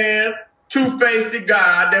I'm saying? Two-faced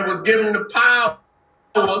god that was given the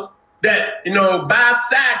powers that, you know, by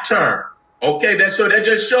Saturn. Okay, that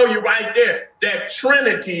just show you right there that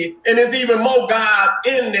Trinity, and there's even more gods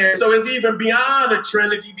in there. So it's even beyond the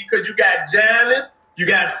Trinity, because you got Janus, you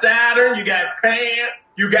got Saturn, you got Pan,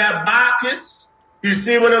 you got Bacchus. You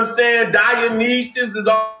see what I'm saying? Dionysus is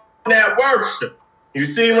on that worship. You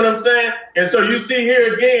see what I'm saying? And so you see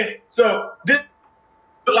here again. So this is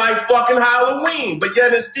like fucking Halloween, but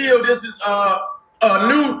yet it's still this is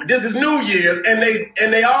New Year's, and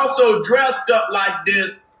they also dressed up like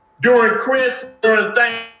this during Christmas, during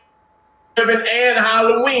Thanksgiving and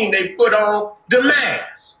Halloween. They put on the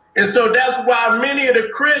mask. And so that's why many of the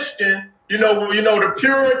Christians, the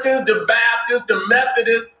Puritans, the Baptists, the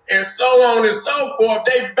Methodists, and so on and so forth,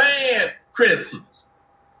 they banned Christians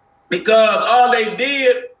because all they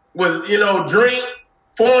did was, drink,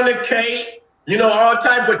 fornicate, all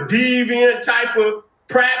type of deviant type of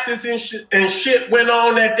practice and shit went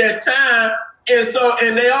on at that time.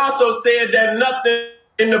 And they also said that nothing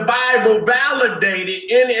in the Bible validated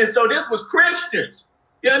any. And so this was Christians.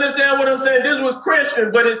 You understand what I'm saying? This was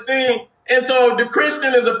Christian, but it seemed, and so the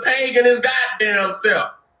Christian is a pagan his goddamn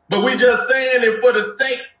self. But we just saying it for the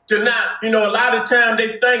sake to not, a lot of times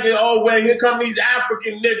they thinking, oh, well, here come these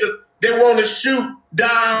African niggas. They want to shoot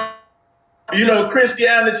down,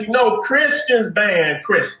 Christianity. No, Christians ban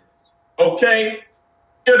Christians. Okay?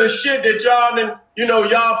 The shit that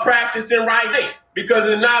y'all practicing right now because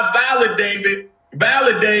it's not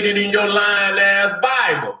validated in your lying ass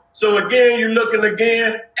Bible. So again, you're looking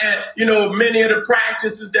again at, many of the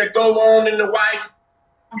practices that go on in the white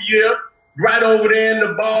year, right over there in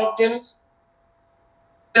the Balkans.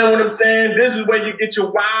 You know what I'm saying? This is where you get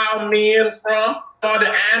your wild men from, all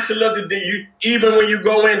the Antilles. Even when you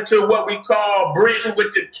go into what we call Britain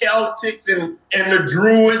with the Celtics and the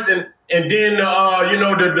Druids and then,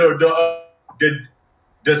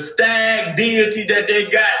 the stag deity that they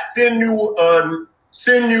got,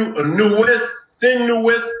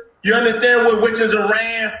 Sinuous, you understand which is a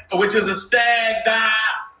ram, which is a stag god,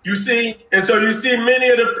 you see? And so you see many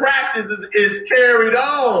of the practices is carried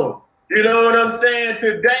on, you know what I'm saying,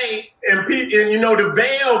 today. And the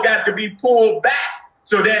veil got to be pulled back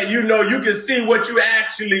so that, you can see what you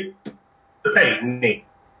actually participating in.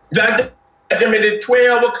 Like them at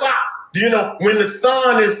 12 o'clock. When the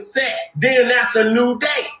sun is set, then that's a new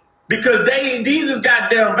day. Because these is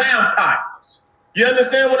goddamn vampires. You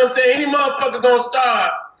understand what I'm saying? Any motherfucker gonna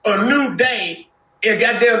start a new day at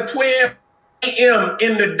goddamn 12 a.m.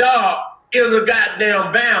 in the dark is a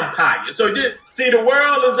goddamn vampire. So see, the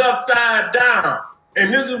world is upside down.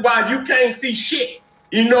 And this is why you can't see shit.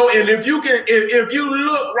 And if you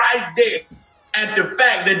look right there at the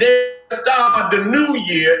fact that they start the new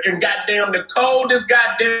year and goddamn the coldest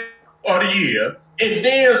goddamn of the year, and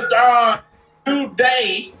then start a new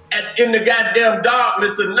day in the goddamn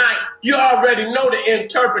darkness of night, you already know the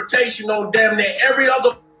interpretation on damn near every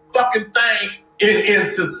other fucking thing in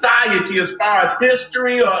society as far as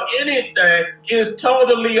history or anything is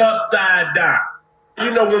totally upside down.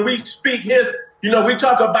 When we speak history, we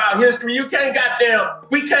talk about history, we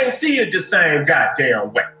can't see it the same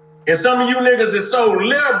goddamn way. And some of you niggas is so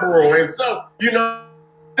liberal and so, sit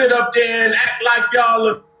up there and act like y'all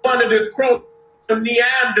are one of the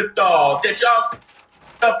Neanderthals that y'all sit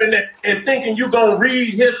up in there and thinking you gonna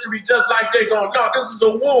read history just like they gonna. No, this is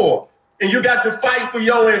a war. And you got to fight for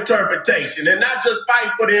your interpretation. And not just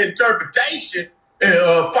fight for the interpretation,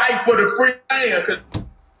 fight for the free land. Because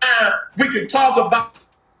we can talk about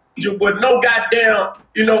with no goddamn,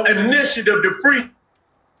 initiative to free.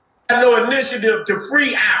 No initiative to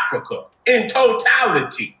free Africa in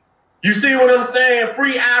totality. You see what I'm saying?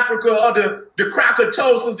 Free Africa of the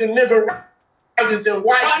Krakatoas and nigger and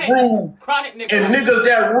white rule and niggas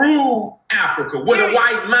that rule Africa with a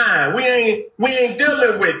white mind. We ain't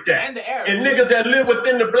dealing with that. And niggas that live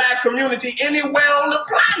within the black community anywhere on the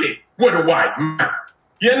planet with a white mind.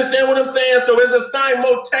 You understand what I'm saying? So it's a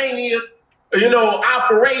simultaneous,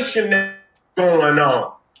 operation that's going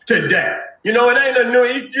on today. It ain't a new.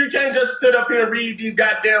 You can't just sit up here and read these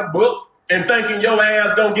goddamn books and thinking your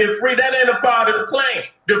ass gonna get free. That ain't a part of the plan.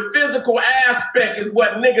 The physical aspect is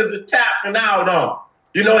what niggas are tapping out on.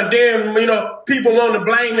 And then, people want to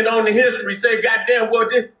blame it on the history. Say, goddamn, well,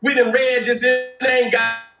 we done read this. It ain't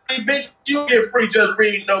got bitch, you get free just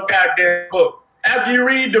reading no goddamn book. After you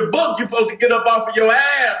read the book, you're supposed to get up off of your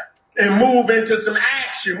ass and move into some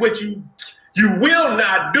action, which you will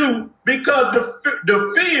not do because the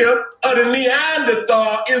fear of the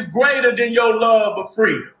Neanderthal is greater than your love of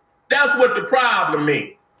freedom. That's what the problem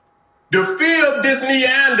is. The fear of this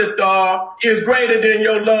Neanderthal is greater than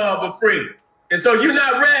your love of freedom. And so you're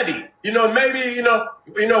not ready. Maybe,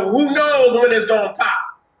 who knows when it's going to pop.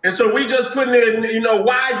 And so we just putting in,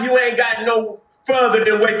 why you ain't got no further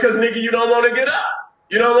than wait, because nigga, you don't want to get up.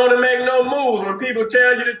 You don't want to make no moves. When people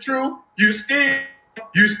tell you the truth, you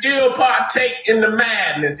still partake in the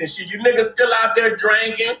madness and shit. You niggas still out there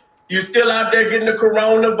drinking. You still out there getting the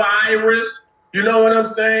coronavirus. You know what I'm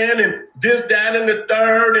saying? And this, that, and the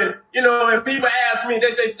third. And, and people ask me,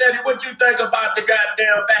 they say, Seti, what you think about the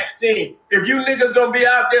goddamn vaccine? If you niggas gonna be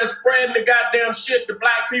out there spreading the goddamn shit to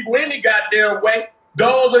black people any goddamn way,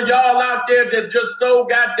 those of y'all out there that's just so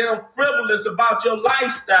goddamn frivolous about your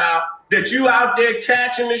lifestyle that you out there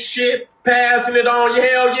catching the shit, passing it on,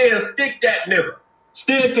 hell yeah, stick that nigga.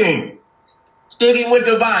 Stick him. Sticking with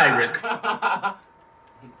the virus.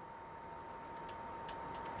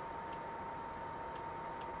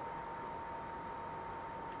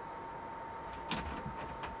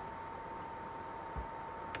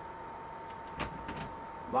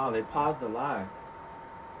 Wow, they paused the live.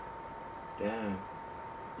 Damn.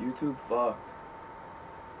 YouTube fucked.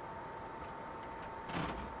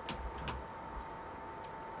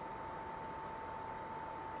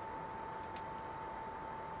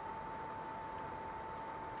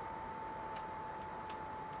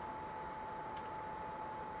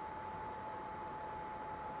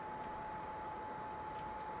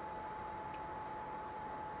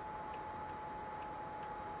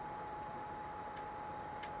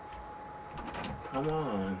 Come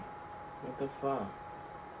on. What the fuck?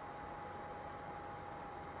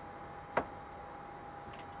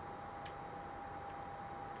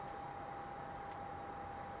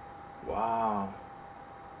 Wow.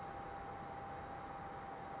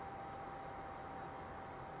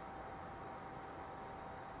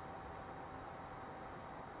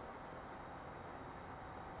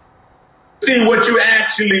 See what you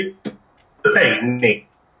actually pay me.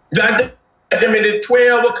 Like them at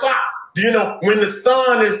 12 o'clock. You know, when the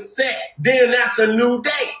sun is set, then that's a new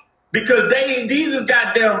day. Because these is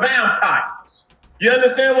goddamn vampires. You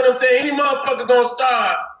understand what I'm saying? Any motherfucker gonna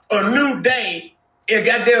start a new day at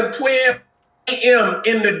goddamn 12 a.m.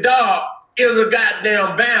 in the dark is a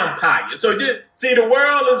goddamn vampire. So see, the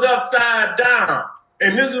world is upside down.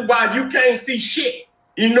 And this is why you can't see shit.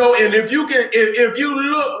 You know, and if you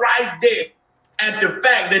look right there at the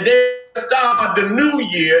fact that they start the new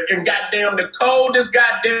year and goddamn the coldest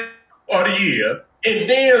goddamn of the year, and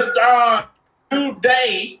then start a new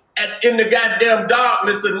day in the goddamn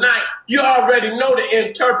darkness of night, you already know the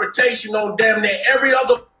interpretation on damn near every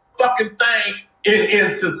other fucking thing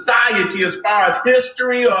in society as far as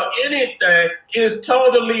history or anything is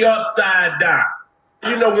totally upside down.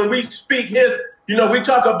 You know, when we speak we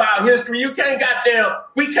talk about history,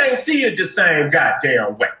 we can't see it the same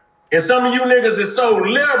goddamn way. And some of you niggas is so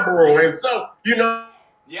liberal and so, sit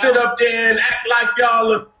up there and act like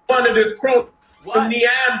y'all are one of the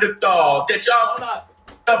Neanderthals that y'all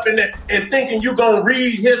up in there and thinking you gonna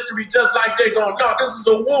read history just like they gonna. No, this is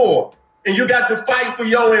a war. And you got to fight for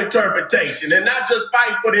your interpretation. And not just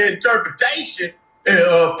fight for the interpretation,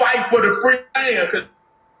 fight for the free land. Because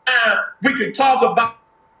we can talk about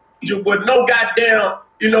with no goddamn,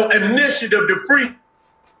 initiative to free.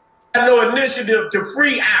 No initiative to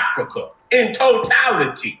free Africa in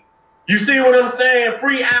totality. You see what I'm saying?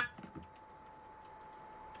 Free Africa.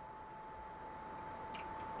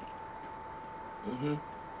 Mm-hmm.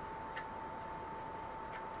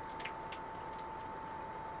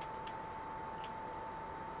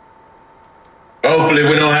 Hopefully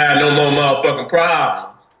we don't have no more motherfucking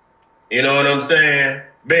problems. You know what I'm saying?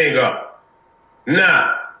 Bingo.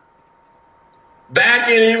 Now, back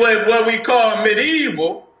in what we call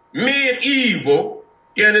medieval,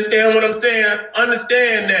 you understand what I'm saying?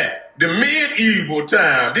 Understand that. The medieval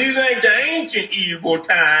times, these ain't the ancient evil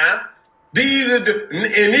times. These are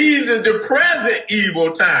the present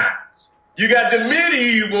evil times. You got the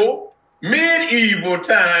medieval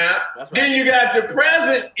times, right. Then you got the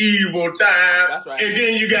present evil times, right. And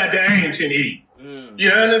then you got the ancient evil. You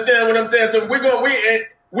understand what I'm saying? So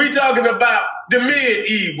we talking about the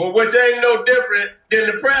medieval, which ain't no different than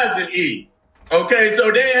the present evil. Okay, so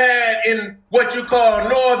they had in what you call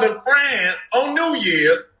northern France on New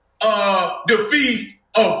Year's, the Feast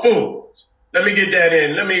of Fools. Let me get that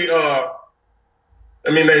in. Let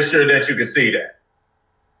me make sure that you can see that.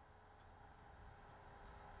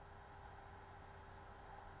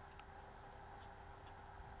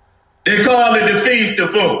 They call it the Feast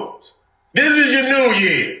of Fools. This is your New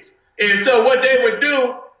Year's. And so what they would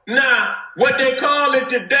do, what they call it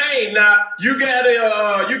today, you got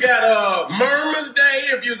a Murmurs Day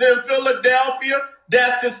if you're in Philadelphia.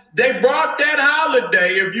 They brought that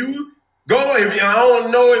holiday. I don't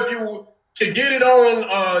know if you can get it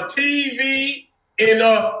on TV.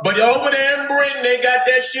 But over there in Britain, they got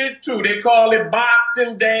that shit too. They call it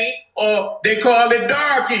Boxing Day or they call it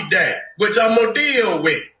Darky Day, which I'm gonna deal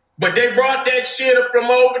with. But they brought that shit up from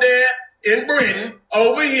over there in Britain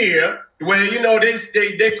over here, where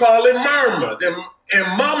they call it murmurs and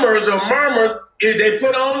mummers or murmurs. They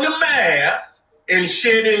put on the mask and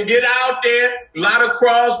shit and get out there. A lot of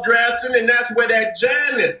cross dressing, and that's where that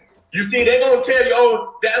Janus. You see, they gonna tell you,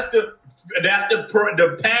 oh, that's the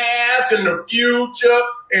past and the future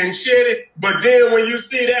and shit. But then when you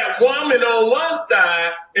see that woman on one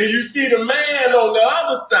side and you see the man on the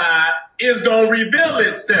other side, it's going to reveal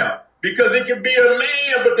itself. Because it can be a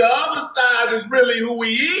man, but the other side is really who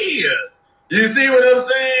he is. You see what I'm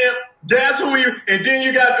saying? That's who you, and then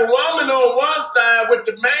you got the woman on one side with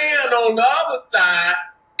the man on the other side,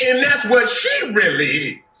 and that's what she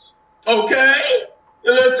really is. Okay?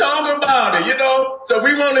 And let's talk about it, you know? So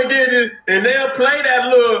we want to get you, and they'll play that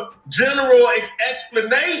little general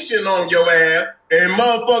explanation on your ass, and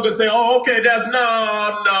motherfuckers say, oh, okay, that's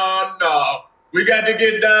no. We got to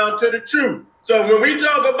get down to the truth. So when we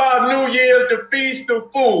talk about New Year's, the Feast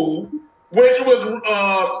of Fools, which was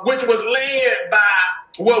led by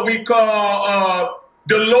what we call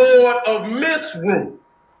the Lord of Misrule.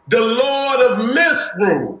 The Lord of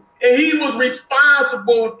Misrule. And he was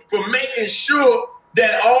responsible for making sure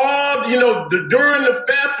that all, you know, during the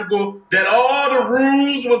festival, that all the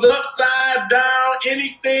rules was upside down,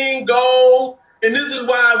 anything goes. And this is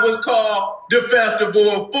why it was called the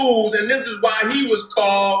Festival of Fools. And this is why he was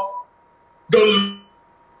called the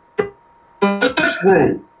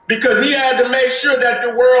Misrule. Because he had to make sure that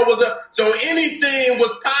the world was up. So anything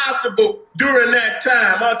was possible during that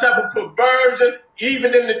time. All type of perversion,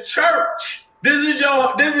 even in the church. This is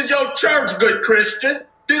your church, good Christian.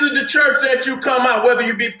 This is the church that you come out, whether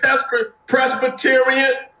you be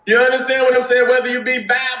Presbyterian, you understand what I'm saying? Whether you be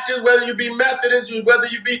Baptist, whether you be Methodist, whether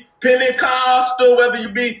you be Pentecostal, whether you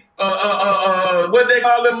be what they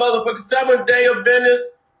call them motherfuckers, Seventh-day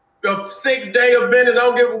Adventist, the Sixth-day Adventist. I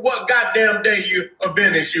don't give a what goddamn day you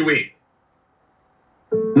Adventist you eat.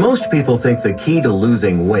 Most people think the key to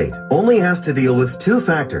losing weight only has to deal with two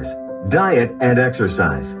factors, diet and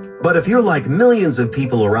exercise. But if you're like millions of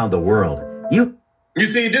people around the world, you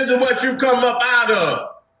see, this is what you come up out of.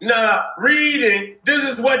 Now, reading, this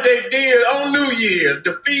is what they did on New Year's,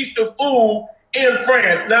 the Feast of Fools in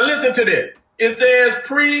France. Now, listen to this. It says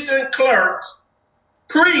priests and clerks,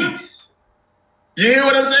 priests, you hear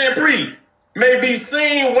what I'm saying? Priests may be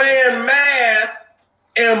seen wearing masks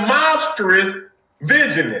and monstrous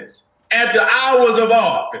vigilance at the hours of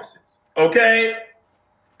offices, okay?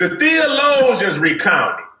 The theologians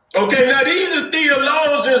recounted. Okay, now these are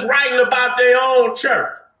theologians writing about their own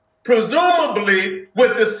church, presumably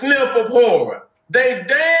with the sniff of horror. They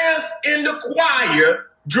dance in the choir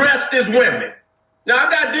dressed as women. Now,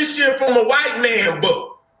 I got this shit from a white man book.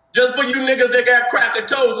 Just for you niggas that got cracker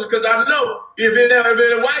toes, because I know if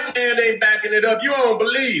a white man ain't backing it up, you don't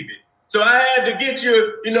believe it. So I had to get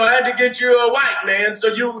you, a white man, so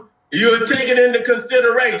you'll take it into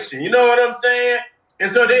consideration. You know what I'm saying?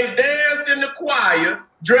 And so they danced in the choir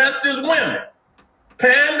dressed as women,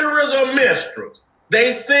 panderers or minstrels.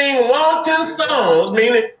 They sing wanton songs,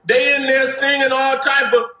 meaning they in there singing all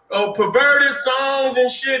type of perverted songs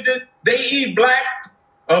and shit. They eat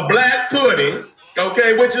black pudding,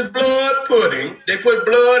 okay, which is blood pudding. They put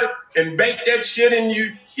blood and bake that shit and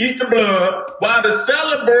you eat the blood while the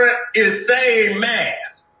celebrant is saying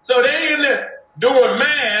mass. So they in there doing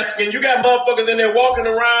mask, and you got motherfuckers in there walking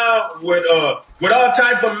around with all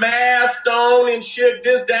type of masks on and shit,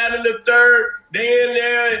 this, that, and the third. They in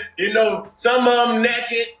there, you know, some of them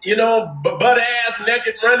naked, you know, butt-ass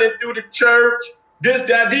naked running through the church. This,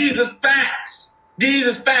 that, these are facts. These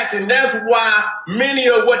are facts, and that's why many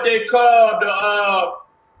of what they call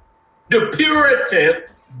the Puritans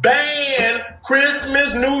banned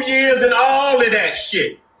Christmas, New Year's, and all of that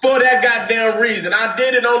shit. For that goddamn reason. I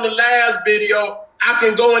did it on the last video. I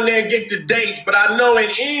can go in there and get the dates, but I know in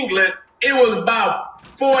England, it was about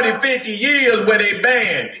 40, 50 years where they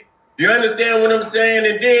banned it. You understand what I'm saying?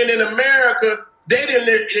 And then in America, they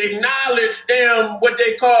didn't acknowledge what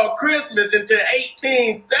they call Christmas until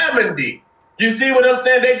 1870. You see what I'm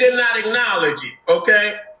saying? They did not acknowledge it,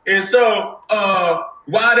 okay? And so,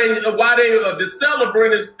 the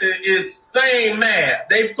celebrant is saying mass.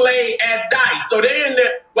 They play at dice. So they in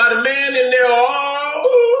there, while the man in there,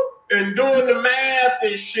 and doing the mass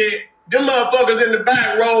and shit, them motherfuckers in the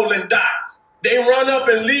back rolling dice. They run up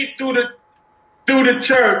and leap through the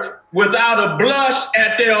church without a blush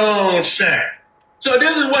at their own shame. So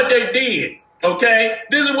this is what they did, okay?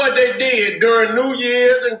 This is what they did during New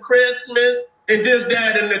Year's and Christmas and this,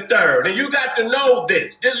 that, and the third. And you got to know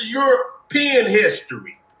this. This is European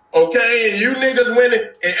history. Okay, and you niggas went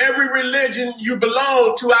in every religion you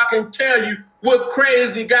belong to, I can tell you what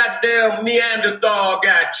crazy goddamn Neanderthal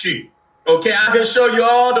got you. Okay, I can show you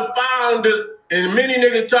all the founders, and many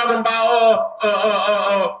niggas talking about,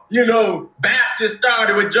 Baptist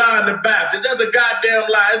started with John the Baptist. That's a goddamn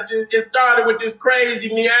lie. It started with this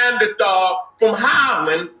crazy Neanderthal from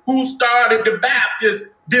Holland who started the Baptist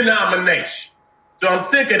denomination. So I'm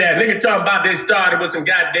sick of that. Nigga talking about they started with some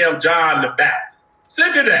goddamn John the Baptist.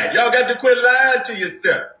 Sick of that. Y'all got to quit lying to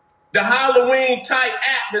yourself. The Halloween-type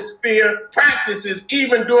atmosphere practices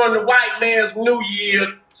even during the white man's New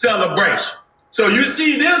Year's celebration. So you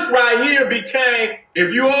see this right here became,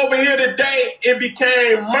 if you over here today, it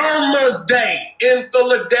became Murmurs Day in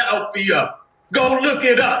Philadelphia. Go look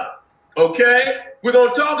it up, okay? We're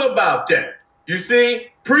going to talk about that. You see,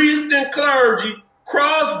 priests and clergy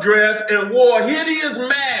cross-dressed and wore hideous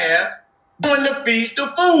masks on the Feast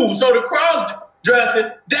of Fools. So the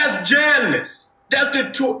cross-dressing, that's Janus. That's the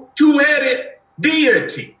two-headed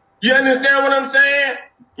deity. You understand what I'm saying?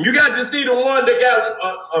 You got to see the one that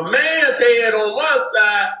got a man's head on one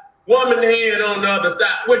side, woman's head on the other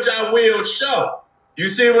side, which I will show. You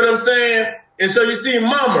see what I'm saying? And so you see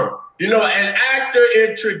Mummer, you know, an actor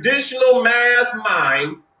in traditional mass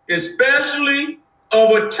mime, especially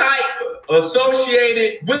of a type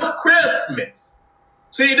associated with Christmas.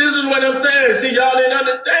 See, this is what I'm saying. See, y'all didn't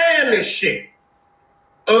understand this shit.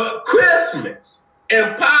 Christmas,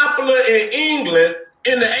 and popular in England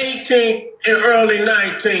in the 18th and early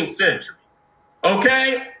 19th century.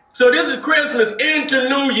 Okay? So this is Christmas into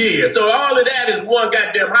New Year. So all of that is one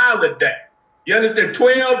goddamn holiday. You understand?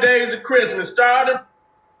 12 days of Christmas starting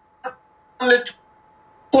from the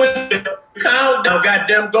 20th countdown.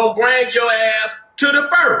 Goddamn, go bring your ass to the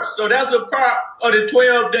first. So that's a part of the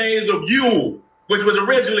 12 days of Yule, which was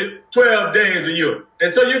originally 12 days of Yule.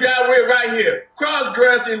 And so you got right here,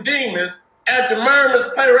 cross-dressing demons at the Murmurs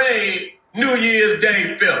Parade New Year's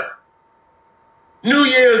Day film. New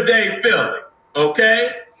Year's Day filming,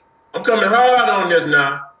 okay? I'm coming hard on this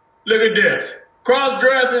now. Look at this.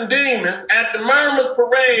 Cross-dressing demons at the Murmurs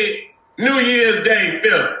Parade New Year's Day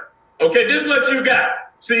filming. Okay, this is what you got.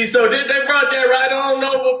 See, so they brought that right on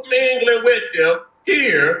over from England with them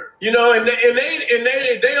here, you know, and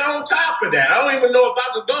they on top of that. I don't even know if I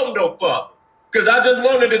could go no further. Because I just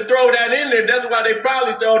wanted to throw that in there. That's why they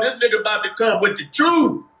probably say, oh, this nigga about to come with the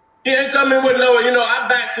truth. He ain't coming with no, you know, I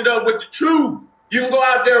backs it up with the truth. You can go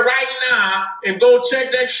out there right now and go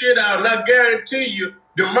check that shit out. And I guarantee you,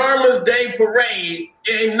 the Murmurs Day Parade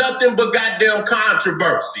ain't nothing but goddamn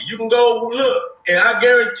controversy. You can go look, and I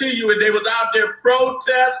guarantee you, if they was out there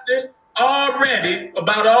protesting already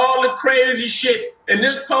about all the crazy shit, and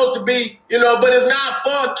this supposed to be, you know, but it's not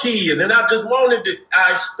for kids. And I just wanted to,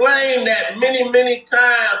 I explained that many, many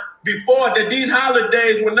times before, that these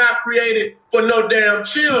holidays were not created for no damn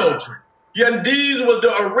children. Yeah, these were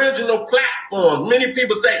the original platform. Many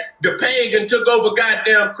people say the pagan took over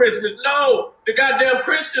goddamn Christmas. No, the goddamn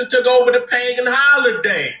Christian took over the pagan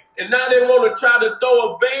holiday. And now they want to try to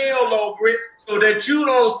throw a veil over it so that you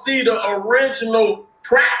don't see the original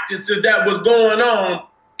practices that was going on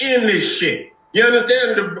in this shit. You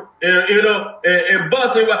understand? You know, and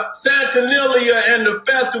busting Saturnalia and the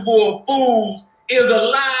Festival of Fools is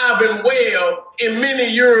alive and well in many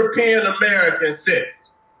European American cities.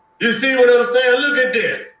 You see what I'm saying? Look at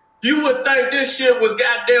this. You would think this shit was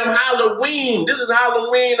goddamn Halloween. This is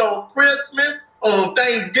Halloween on Christmas, on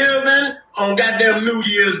Thanksgiving, on goddamn New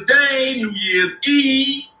Year's Day, New Year's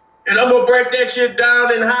Eve. And I'm going to break that shit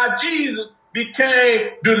down in how Jesus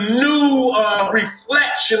became the new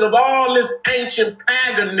reflection of all this ancient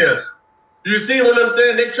paganism. You see what I'm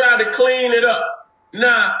saying? They try to clean it up.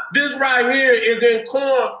 Now, this right here is in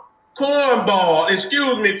Cornwall,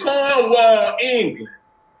 England.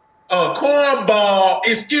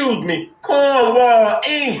 Cornwall,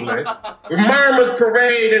 England. Murmurs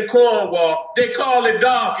Parade in Cornwall. They call it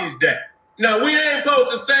Darkies Day. Now, we ain't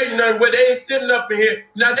supposed to say nothing where they sitting up in here.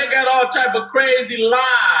 Now, they got all type of crazy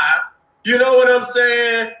lies. You know what I'm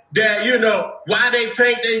saying? That, you know, why they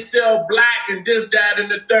paint themselves black and this, that, and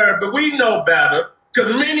the third. But we know better,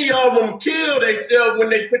 because many of them kill themselves when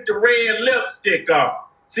they put the red lipstick on.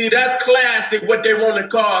 See, that's classic, what they want to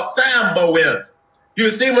call Samboism.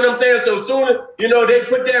 You see what I'm saying? So soon as, you know, they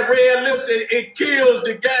put that red lipstick, it kills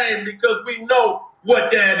the game because we know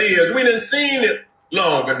what that is. We done seen it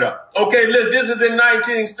long enough. Okay, look, this is in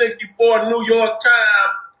 1964, New York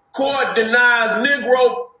Times. Court denies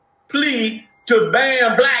Negro plea to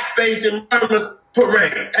ban blackface in Murmurs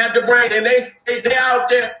Parade at the brain. And they out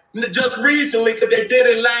there just recently because they did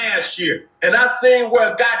it last year. And I seen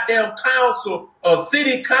where a goddamn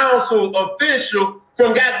city council official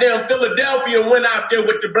from goddamn Philadelphia went out there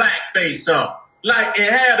with the blackface on. Like, it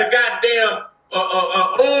had a goddamn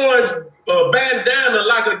orange bandana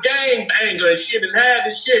like a gangbanger and shit, and had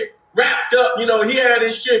this shit wrapped up. You know, he had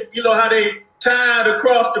this shit, you know how they tied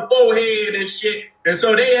across the forehead and shit. And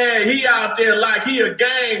so he out there like he a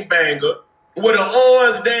gangbanger with an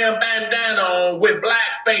orange damn bandana on with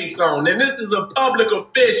blackface on. And this is a public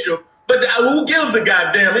official, but who gives a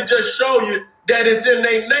goddamn? It just show you that it's in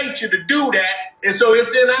their nature to do that. And so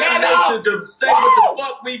it's in our nature to say what the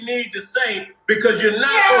fuck we need to say, because you're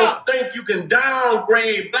not going to think you can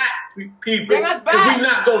downgrade black people, Bring us back. and we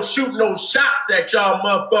not gonna shoot no shots at y'all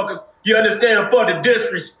motherfuckers. You understand? For the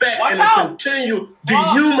disrespect Watch and out. the continued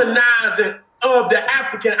dehumanizing of the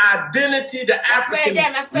African identity, the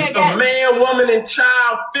African man, woman, and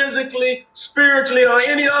child, physically, spiritually, or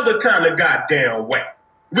any other kind of goddamn way.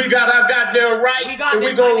 We got our goddamn right, and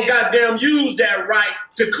we gonna goddamn use that right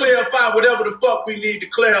to clarify whatever the fuck we need to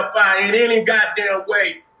clarify in any goddamn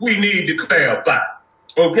way we need to clarify.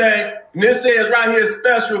 Okay? And this says right here,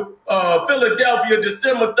 special, Philadelphia,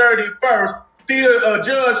 December 31st,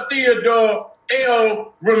 Judge Theodore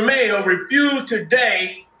L. Romeo refused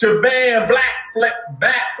today to ban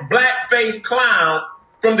blackface clowns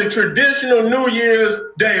from the traditional New Year's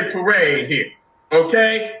Day parade here.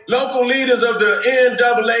 Okay? Local leaders of the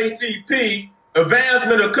NAACP,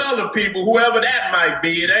 Advancement of Colored People, whoever that might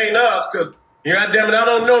be, it ain't us, because, goddamn it, I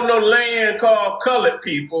don't know no land called colored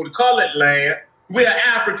people, the colored land. We're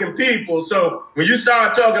African people, so when you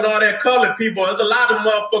start talking all that colored people, there's a lot of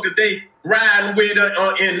motherfuckers they riding with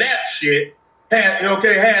in that shit.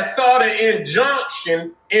 Has sought an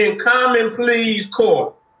injunction in common pleas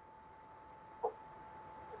court.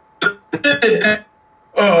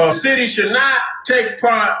 City should not take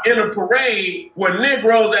part in a parade where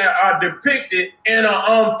Negroes are depicted in an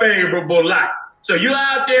unfavorable light. So you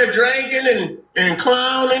out there drinking and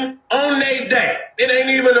clowning on their day. It ain't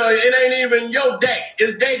even your day.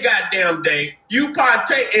 It's their goddamn day. You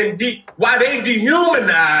partake in while they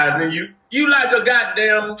dehumanizing you. You like a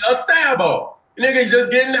goddamn sabo. Niggas just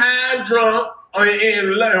getting high and drunk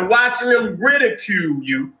and watching them ridicule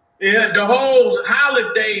you. And the whole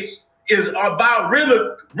holidays is about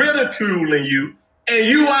ridiculing you. And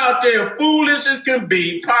you out there foolish as can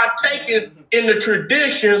be, partaking in the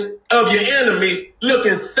traditions of your enemies,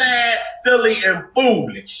 looking sad, silly, and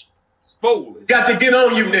foolish. Got to get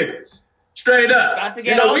on you niggas. Straight up. Got to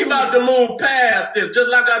get on we about to move past this, just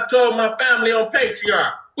like I told my family on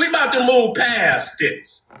Patreon. We about to move past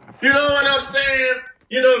this. You know what I'm saying?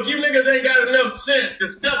 If you niggas ain't got enough sense to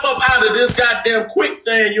step up out of this goddamn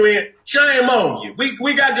quicksand you in, shame on you.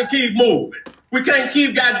 We got to keep moving. We can't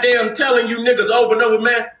keep goddamn telling you niggas over and over,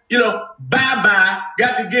 man, bye-bye,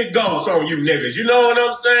 got to get ghosts on you niggas. You know what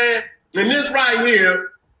I'm saying? And this right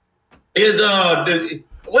here is,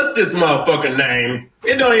 what's this motherfucker name?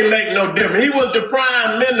 It don't even make no difference. He was the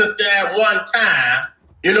prime minister at one time.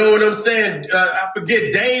 You know what I'm saying? I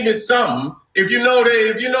forget David something. If you know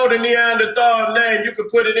the Neanderthal name, you can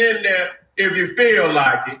put it in there if you feel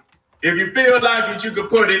like it. If you feel like it, you can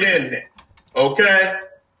put it in there. Okay?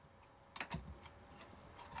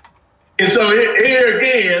 And so here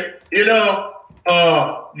again,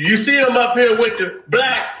 you see him up here with the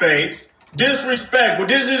blackface, disrespectful.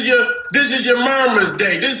 This is your Murmurs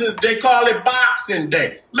Day. They call it Boxing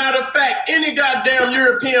Day. Matter of fact, any goddamn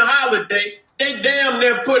European holiday, they damn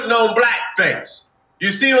near putting on blackface.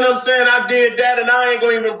 You see what I'm saying? I did that, and I ain't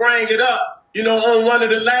gonna even bring it up. On one of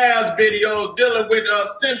the last videos dealing with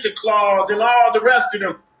Santa Claus and all the rest of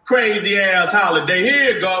them crazy ass holiday.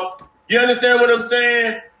 Here you go. You understand what I'm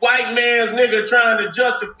saying? White man's nigga trying to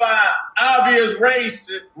justify obvious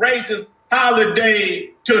racist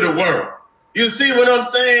holiday to the world. You see what I'm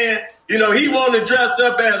saying? He want to dress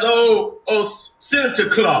up as old Santa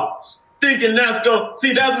Claus, thinking that's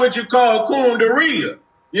what you call kundaria.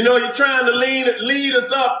 You're trying to lead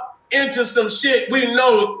us up into some shit we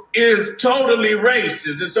know is totally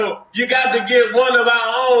racist. And so you got to get one of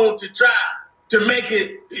our own to try to make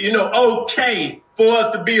it, okay for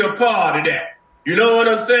us to be a part of that. You know what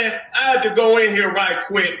I'm saying? I had to go in here right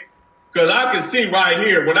quick because I can see right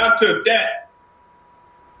here when I took that,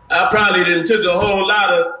 I probably didn't took a whole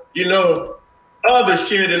lot of, other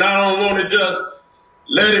shit, and I don't want to just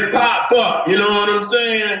let it pop up. You know what I'm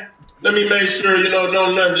saying? Let me make sure, don't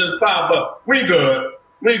nothing just pop up. We good.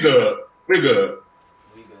 Because,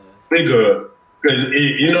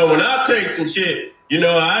 when I take some shit,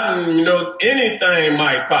 anything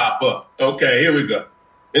might pop up. Okay, here we go.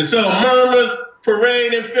 And so Murmurs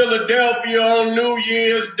parade in Philadelphia on New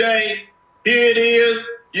Year's Day. Here it is.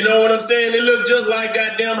 You know what I'm saying? It look just like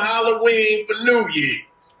goddamn Halloween for New Year's.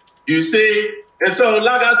 You see? And so,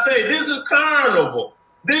 like I say, this is carnival.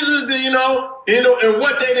 This is the, and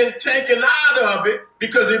what they done taken out of it,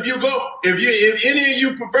 because if any of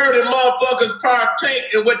you perverted motherfuckers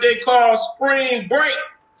partake in what they call spring break,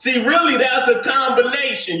 see, really that's a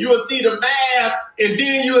combination. You will see the mask, and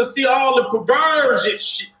then you will see all the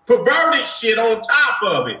perverted shit on top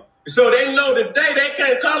of it. So they know today they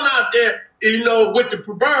can't come out there, with the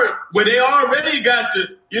pervert, where they already got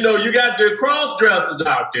you got the cross dressers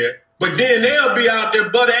out there. But then they'll be out there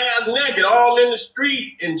butt-ass naked, all in the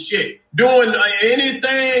street and shit, doing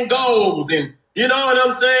anything goes and You know what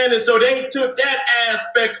I'm saying? And so they took that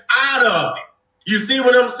aspect out of it. You see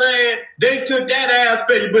what I'm saying? They took that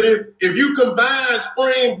aspect. But if you combine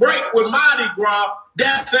spring break with Mardi Gras,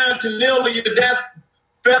 that's Saturnalia, that's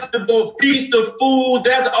Festival, Feast of Fools,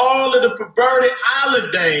 that's all of the perverted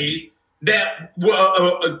holidays that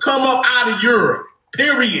come up out of Europe,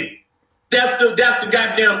 period. That's the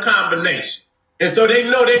goddamn combination. And so they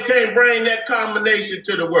know they can't bring that combination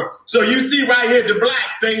to the world. So you see right here the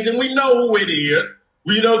black face, and we know who it is.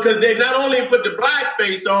 You know, because they not only put the black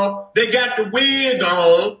face on, they got the wig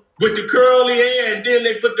on with the curly hair, and then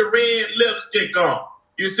they put the red lipstick on.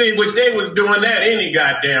 You see, which they was doing that any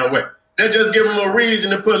goddamn way. They just give them a reason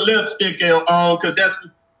to put lipstick on, because that's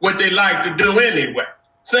what they like to do anyway.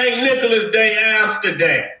 St. Nicholas Day,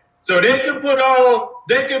 Amsterdam. So they can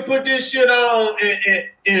put this shit on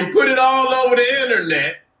and put it all over the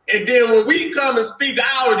internet. And then when we come and speak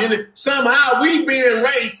out, and somehow we being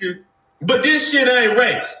racist, but this shit ain't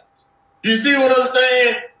racist. You see what I'm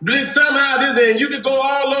saying? Somehow and you can go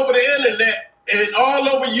all over the internet and all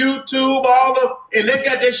over YouTube, and they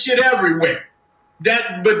got that shit everywhere. But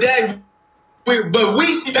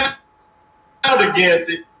we see that out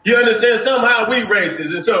against it. You understand? Somehow we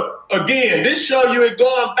racist. And so again, this show you it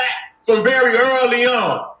going back from very early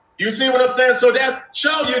on. You see what I'm saying? So that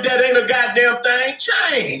show you that ain't a goddamn thing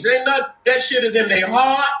changed. Ain't nothing. That shit is in their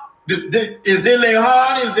heart. This is in their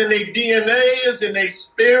heart, is in their DNA, is in their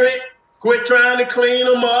spirit. Quit trying to clean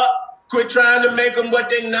them up. Quit trying to make them what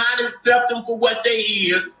they not, accept them for what they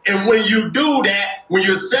is. And when you do that, when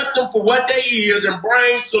you accept them for what they is and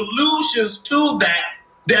bring solutions to that,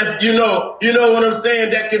 that's, you know what I'm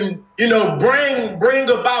saying, that can, bring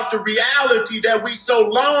about the reality that we so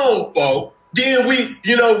long for, then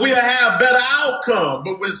we'll have better outcome.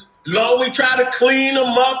 But as long we try to clean them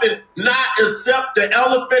up and not accept the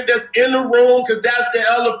elephant that's in the room, because that's the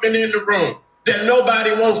elephant in the room that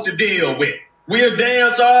nobody wants to deal with. We'll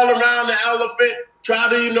dance all around the elephant, try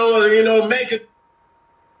to, make it.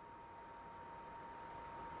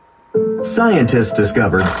 Scientists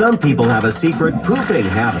discovered some people have a secret pooping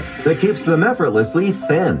habit that keeps them effortlessly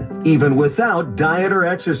thin, even without diet or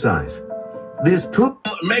exercise. This poop...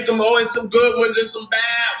 Make them always some good ones and some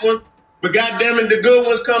bad ones, but goddamn it, the good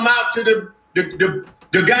ones come out to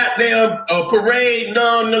the goddamn parade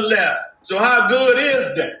nonetheless. So how good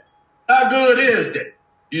is that? How good is that?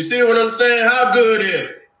 You see what I'm saying? How good is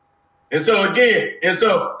it? And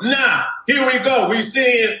so now, here we go. We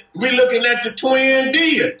looking at the twin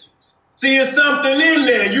deities. See, it's something in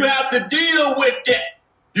there. You have to deal with that.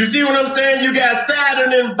 You see what I'm saying? You got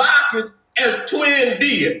Saturn and Bacchus as twin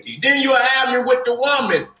deities. Then you have him with the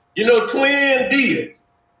woman, twin deities.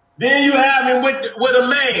 Then you have him with a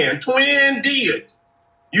man, twin deities.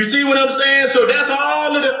 You see what I'm saying? So that's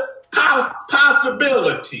all of the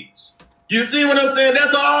possibilities. You see what I'm saying?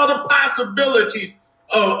 That's all the possibilities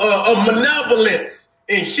of malevolence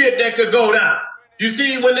and shit that could go down. You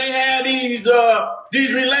see, when they had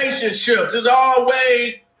these relationships, there's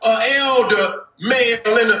always an elder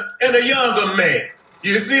male and a younger man.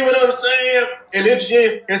 You see what I'm saying?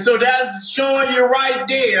 And so that's showing you right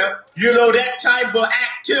there, that type of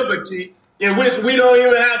activity in which we don't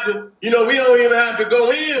even have to,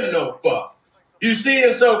 go in no fuck. You see,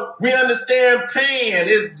 and so we understand Pan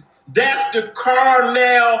that's the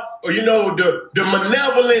carnal, or the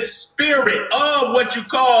malevolent spirit of what you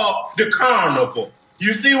call the carnival.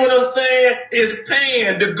 You see what I'm saying? It's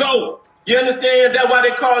Pan, the goat. You understand? That's why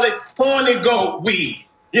they call it horny goat weed.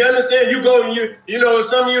 You understand? You go,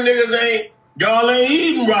 some of you niggas y'all ain't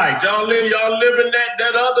eating right. Y'all living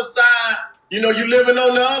that other side. You living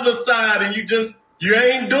on the other side, and you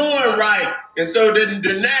ain't doing right. And so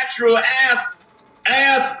the natural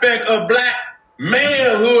aspect of black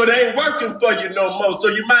manhood ain't working for you no more. So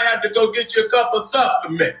you might have to go get you a couple of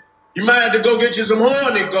supplements. You might have to go get you some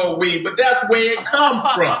horny goat weed, but that's where it come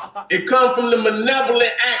from. It come from the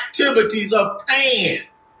malevolent activities of Pan.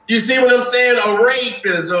 You see what I'm saying? A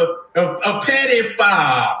rapist, a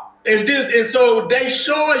pedophile. And so they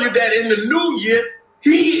showing you that in the new year,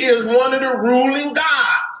 he is one of the ruling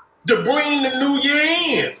gods to bring the new year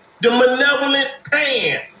in. The malevolent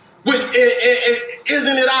Pan. Which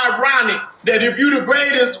isn't it ironic that if you're the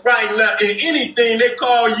greatest right now in anything, they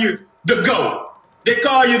call you the GOAT. They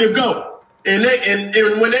call you the GOAT. And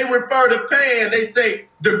when they refer to Pan, they say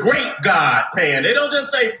the great God Pan. They don't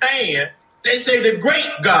just say Pan. They say the great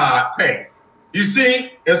God Pan. You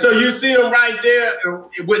see? And so you see them right there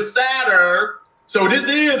with Saturn. So this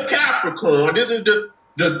is Capricorn. This is the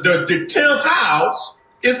 10th house.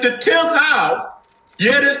 It's the 10th house.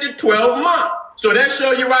 Yet it's the 12th month. So that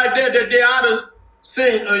show you right there that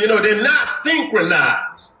they're they're not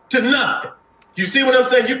synchronized to nothing. You see what I'm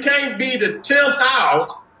saying? You can't be the 10th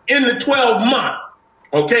house in the 12th month.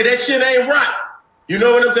 Okay, that shit ain't right. You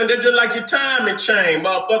know what I'm saying? That's just like your timing chain,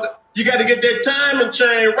 motherfucker. You got to get that timing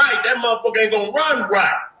chain right. That motherfucker ain't gonna run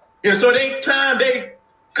right. And so they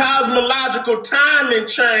cosmological timing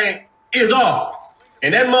chain is off.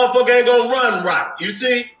 And that motherfucker ain't gonna run right. You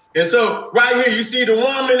see? And so right here, you see the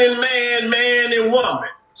woman and man, man and woman.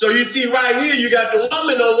 So you see right here, you got the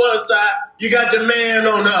woman on one side, you got the man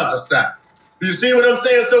on the other side. You see what I'm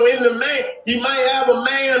saying? So in the man, he might have a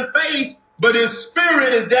man face, but his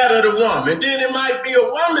spirit is that of the woman. Then it might be a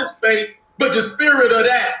woman's face, but the spirit of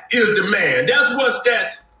that is the man. That's what that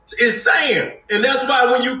is saying. And that's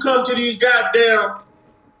why when you come to these goddamn,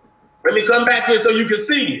 let me come back here so you can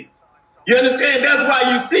see it. You understand? That's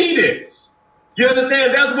why you see this. You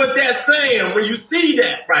understand? That's what that's saying when you see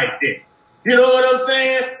that right there. You know what I'm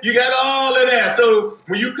saying? You got all of that. So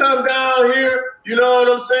when you come down here, you know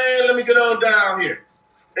what I'm saying? Let me get on down here.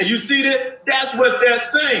 And you see that? That's what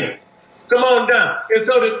that's saying. Come on down. And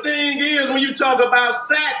so the thing is, when you talk about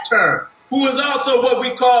Saturn, who is also what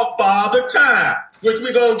we call Father Time, which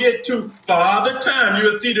we're going to get to Father Time.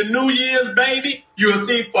 You'll see the New Year's baby. You'll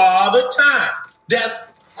see Father Time. That's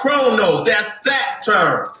Chronos. That's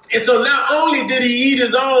Saturn. And so not only did he eat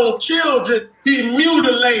his own children, he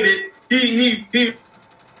mutilated, he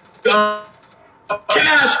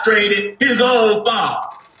castrated his own father.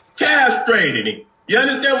 Castrated him. You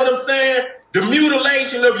understand what I'm saying? The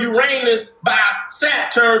mutilation of Uranus by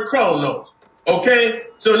Saturn Chronos. Okay?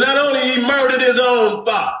 So not only he murdered his own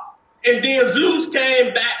father, and then Zeus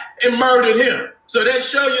came back and murdered him. So that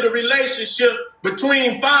show you the relationship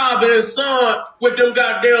between father and son with them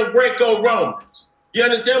goddamn Greco-Romans. You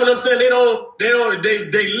understand what I'm saying?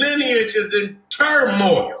 They lineage is in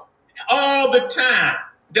turmoil all the time.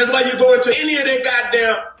 That's why you go into any of their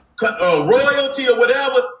goddamn royalty or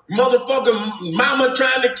whatever, motherfucker, mama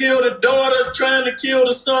trying to kill the daughter, trying to kill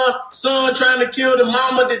the son, son trying to kill the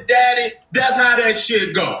mama, the daddy. That's how that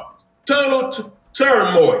shit goes. Total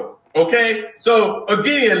turmoil. Okay, so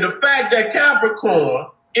again, the fact that Capricorn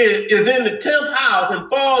is in the 10th house and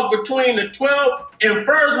falls between the 12th and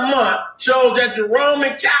 1st month shows that the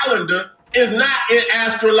Roman calendar is not in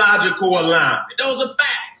astrological alignment. Those are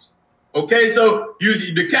facts. Okay, so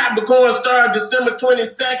the Capricorn started December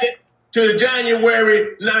 22nd to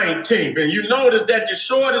January 19th. And you notice that the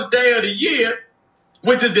shortest day of the year,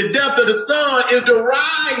 which is the death of the sun, is the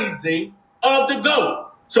rising of the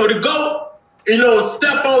goat. So the goat,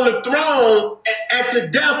 step on the throne at the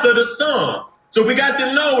death of the sun. So we got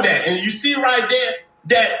to know that. And you see right there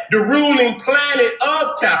that the ruling planet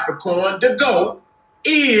of Capricorn, the goat,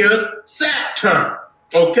 is Saturn,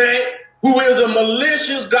 okay? Who is a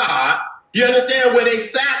malicious god. You understand? Where they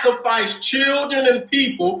sacrifice children and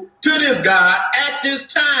people to this god at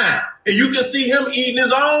this time. And you can see him eating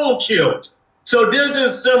his own children. So this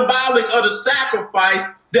is symbolic of the sacrifice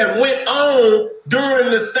that went on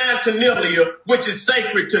during the Saturnalia, which is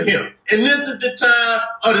sacred to him. And this is the time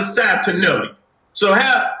of the Saturnalia. So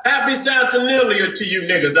happy Saturnalia to you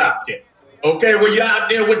niggas out there. Okay, well, you're out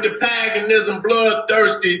there with the paganism,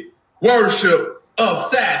 bloodthirsty worship of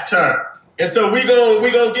Saturn. And so we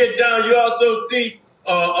gonna get down. You also see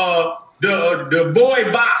the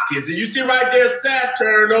boy Bacchus. And you see right there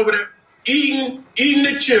Saturn over there eating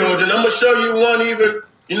the children. I'm gonna show you one even,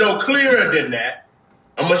 clearer than that.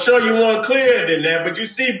 I'm going to show you one clearer than that, but you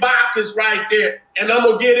see Bacchus right there, and I'm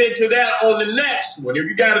going to get into that on the next one. If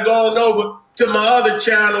you got to go on over to my other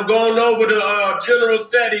channel, go on over to General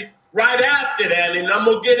Seti right after that, and I'm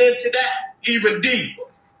going to get into that even deeper.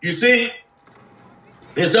 You see?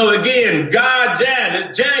 And so again, God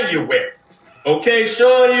Janus, January. Okay,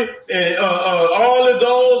 showing you all of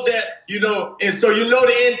those that, and so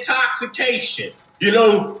the intoxication.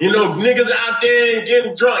 Niggas out there and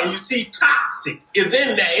getting drunk. And you see toxic is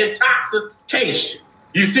in that intoxication.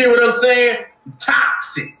 You see what I'm saying?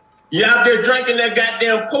 Toxic. You out there drinking that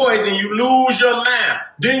goddamn poison, you lose your mind.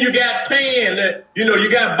 Then you got Pan,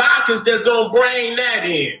 you got Bacchus that's gonna bring that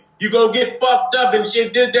in. You gonna get fucked up and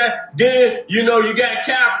shit, this, that. Then, you got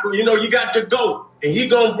Capra, you got the goat. And he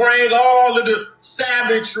gonna bring all of the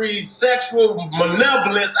savagery, sexual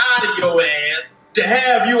malevolence out of your ass to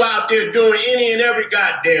have you out there doing any and every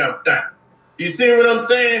goddamn thing. You see what I'm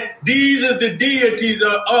saying? These are the deities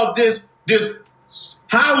of this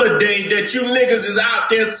holiday that you niggas is out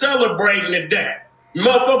there celebrating today.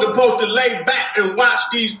 Motherfucker supposed to lay back and watch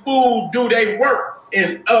these fools do their work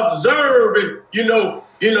and observe and,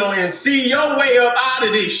 and see your way up out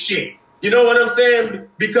of this shit. You know what I'm saying?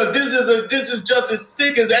 Because this is just as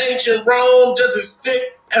sick as ancient Rome, just as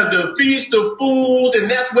sick as the Feast of Fools, and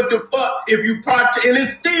that's what the fuck, if you partake, and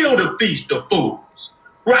it's still the Feast of Fools,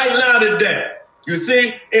 right now today. You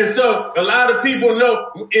see? And so a lot of people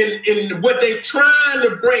know in what they're trying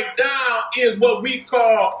to break down is what we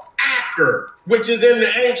call Aker, which is in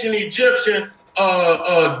the ancient Egyptian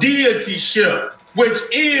deityship, which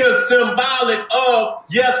is symbolic of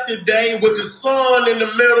yesterday, with the sun in the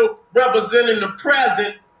middle representing the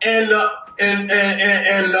present, and the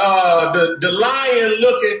lion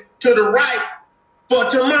looking to the right for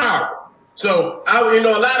tomorrow. So a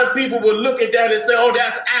lot of people will look at that and say, "Oh,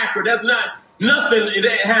 that's Aker." That's nothing. It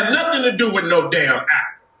has nothing to do with no damn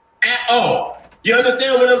Aker at all. You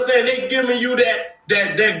understand what I'm saying? They giving you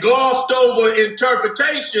that glossed over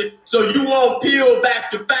interpretation, so you won't peel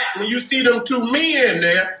back the fact when you see them two men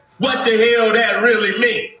there, what the hell that really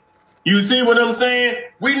means. You see what I'm saying?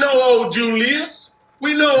 We know old Julius.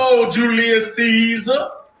 We know old Julius Caesar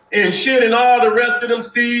and shit, and all the rest of them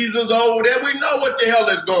Caesars over there. We know what the hell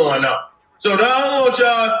is going on. So I don't want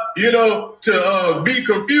y'all, to be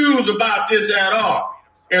confused about this at all.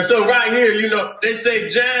 And so right here, they say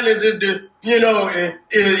Janus is the, is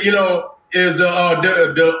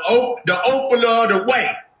the opener of the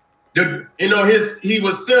way. He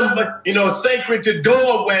was sacred to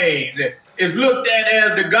doorways, and is looked at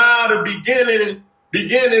as the god of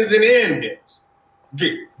beginnings and endings.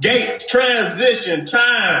 Gates, transition,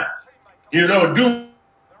 time, duality,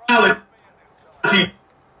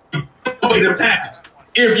 and passage.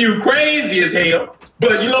 If you crazy as hell,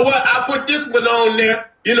 but you know what? I put this one on there.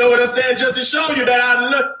 You know what I'm saying? Just to show you that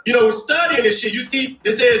I, studying this shit. You see,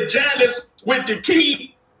 it says Janus with the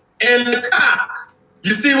key and the cock.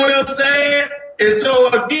 You see what I'm saying? And so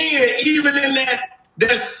again, even in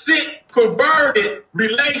that sick, perverted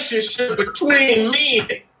relationship between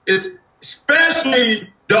men, is especially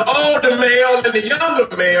the older male and the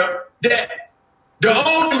younger male, that the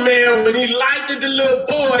older male, when he liked the little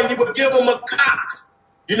boy, he would give him a cock,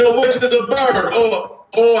 which is a bird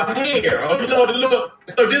or a hare, or the little.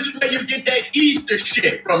 So this is where you get that Easter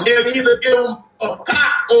shit from. They'll either give him a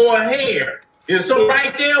cock or a hare. And so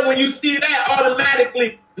right there, when you see that,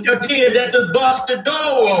 automatically, again, that just bust the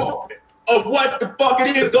door open of what the fuck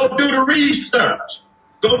it is. Go do the research.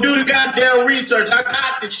 Go do the goddamn research. I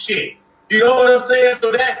got this shit. You know what I'm saying?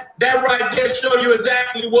 So that right there show you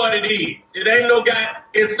exactly what it is. It ain't no guy.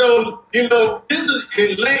 And so, this is,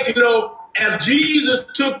 as Jesus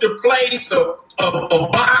took the place of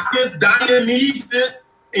Bacchus, Dionysus,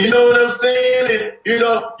 you know what I'm saying? And,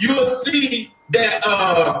 you'll see that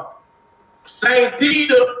St.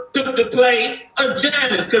 Peter took the place of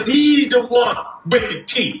Janus, because he's the one with the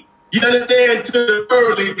key. You understand? To the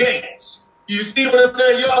early gates. You see what I'm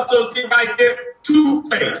saying? You also see right there,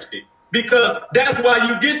 two-faced. Because that's why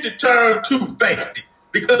you get the term two-faced.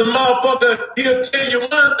 Because the motherfucker, he'll tell you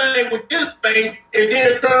one thing with this face and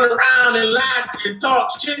then turn around and lie to you and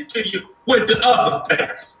talk shit to you with the other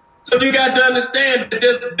face. So you got to understand that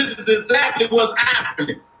this is exactly what's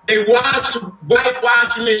happening. They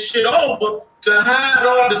whitewashing this shit over to hide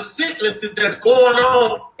all the sicknesses that's going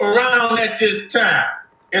on around at this time.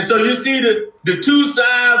 And so you see the two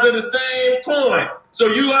sides of the same coin. So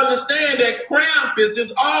you understand that Krampus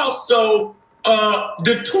is also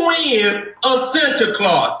the twin of Santa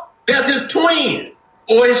Claus. That's his twin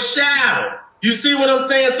or his shadow. You see what I'm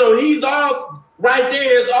saying? So he's also right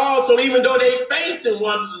there is also, even though they facing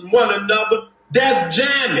one another, that's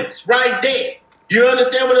Janus right there. You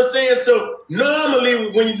understand what I'm saying? So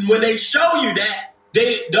normally when they show you that,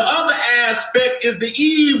 the other aspect is the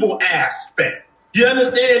evil aspect. You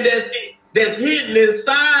understand? That's hidden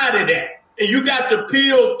inside of that. And you got to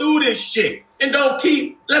peel through this shit. And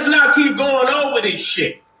let's not keep going over this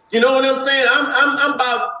shit. You know what I'm saying? I'm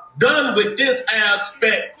about done with this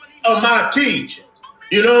aspect of my teaching.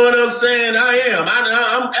 You know what I'm saying? I am.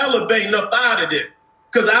 I'm elevating up out of this.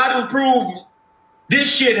 Because I done proved this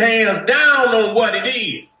shit hands down on what it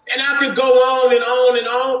is. And I could go on and on and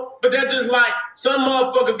on, but that's just like some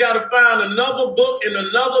motherfuckers got to find another book and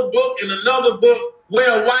another book and another book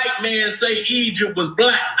where a white man say Egypt was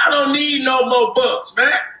black. I don't need no more books,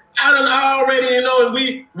 man. I already, and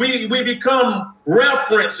we become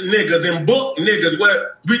reference niggas and book niggas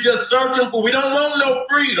where we just searching for, we don't want no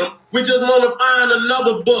freedom. We just want to find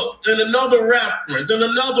another book and another reference and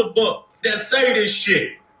another book that say this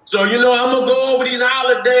shit. So, I'm going to go over these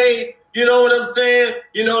holidays. You know what I'm saying?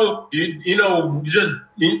 Just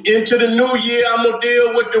into the new year, I'm going to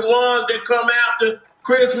deal with the ones that come after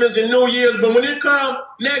Christmas and New Year's. But when it comes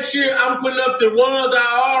next year, I'm putting up the ones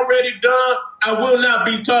I already done. I will not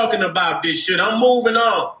be talking about this shit. I'm moving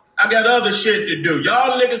on. I got other shit to do.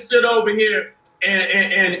 Y'all niggas sit over here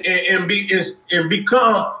and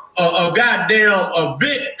become a goddamn a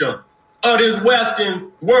victim of this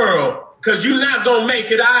Western world. Cause you're not gonna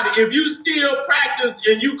make it out. If you still practice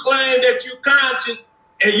and you claim that you conscious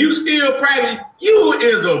and you still practice, you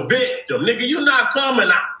is a victim, nigga. You're not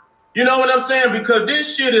coming out. You know what I'm saying? Because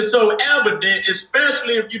this shit is so evident,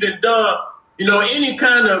 especially if you done, you know, any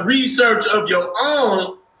kind of research of your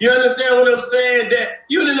own. You understand what I'm saying? That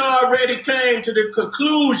you done already came to the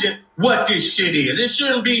conclusion what this shit is. It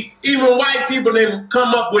shouldn't be, even white people didn't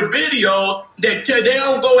come up with videos that they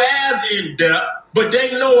don't go as in depth, but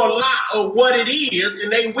they know a lot of what it is, and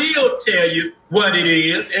they will tell you what it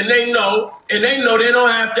is, and they know they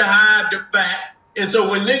don't have to hide the fact. And so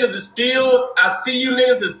when niggas is still, I see you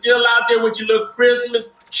niggas is still out there with your little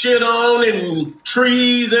Christmas shit on and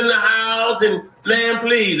trees in the house, and man,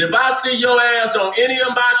 please, if I see your ass on any of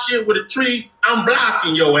my shit with a tree, I'm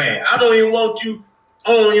blocking your ass. I don't even want you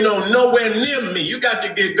on, you know, nowhere near me. You got to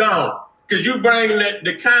get gone, because you bring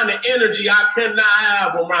the kind of energy I cannot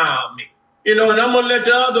have around me. You know, and I'm going to let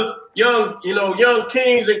the other young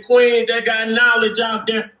kings and queens that got knowledge out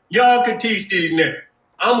there, y'all can teach these niggas.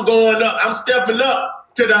 I'm going up. I'm stepping up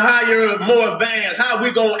to the higher, more advanced. How we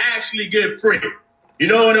going to actually get free? You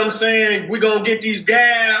know what I'm saying? We going to get these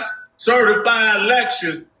gas certified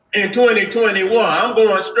lectures in 2021. I'm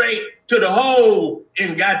going straight to the hole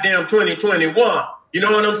in goddamn 2021. You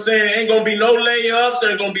know what I'm saying? Ain't going to be no layups.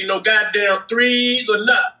 Ain't going to be no goddamn threes or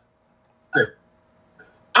nothing.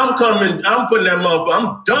 I'm putting that motherfucker,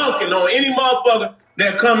 I'm dunking on any motherfucker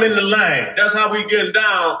that come in the lane. That's how we getting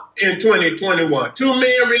down in 2021. 2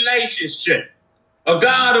 million relationship. A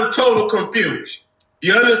God of total confusion.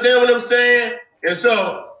 You understand what I'm saying? And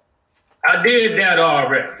so, I did that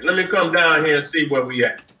already. Let me come down here and see where we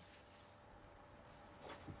at.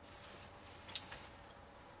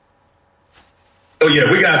 Oh yeah,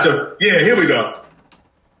 we got some, yeah, here we go.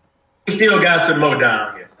 We still got some more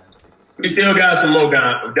down here. We still got some more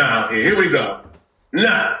down here. Here we go.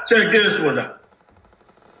 Now, check this one out.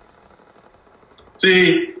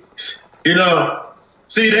 See, they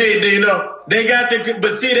got the,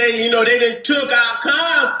 but see, they didn't took our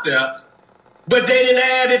concept, but they didn't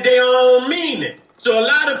add it their own meaning. So a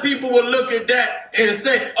lot of people will look at that and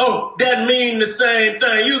say, oh, that mean the same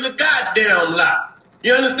thing. Use a goddamn lie.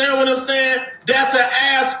 You understand what I'm saying? That's an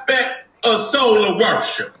aspect of solar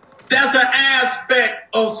worship. That's an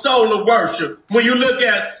aspect of solar worship. When you look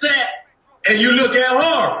at Set and you look at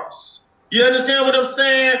Horus. You understand what I'm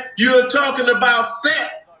saying? You're talking about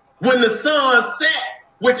Set when the sun set,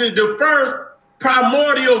 which is the first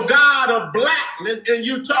primordial god of blackness, and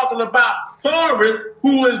you're talking about Horus,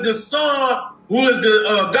 who is the sun, who is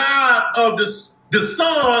the god of the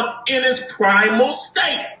sun in its primal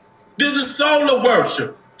state. This is solar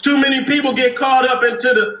worship. Too many people get caught up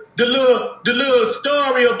into the little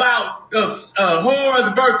story about Horus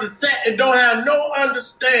versus Set and don't have no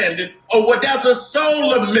understanding of what that's a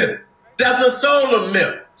solar myth. That's a solar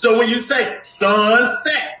myth. So when you say sun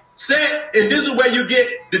set, and this is where you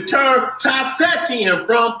get the term Tasetian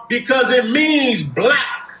from, because it means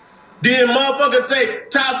black. Then motherfuckers say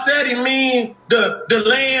Taseti means the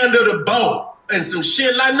land of the bow and some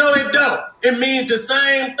shit like, no, it don't. It means the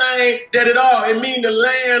same thing it means the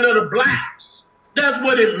land of the blacks. That's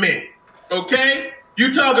what it meant, okay?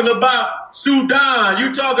 You talking about Sudan,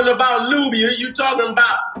 you talking about Nubia, you talking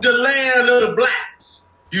about the land of the blacks.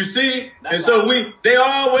 You see? That's and so they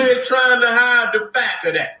always trying to hide the fact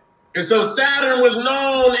of that. And so Saturn was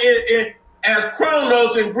known as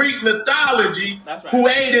Kronos in Greek mythology, right, who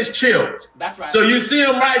ate his children. That's right. So you see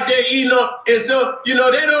him right there, and so, they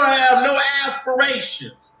don't have no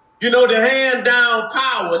aspirations, to hand down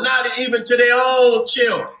power, not even to their own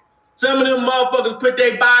children. Some of them motherfuckers put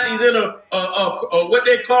their bodies in a what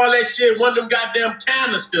they call that shit, one of them goddamn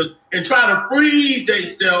canisters, and try to freeze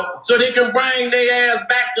themselves so they can bring their ass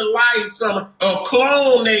back to life, or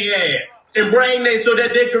clone their ass and bring so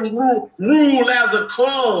that they can rule as a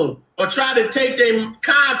clone, or try to take their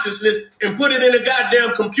consciousness and put it in a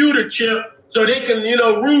goddamn computer chip so they can,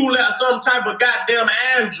 rule out some type of goddamn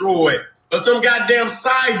android or some goddamn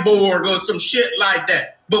cyborg or some shit like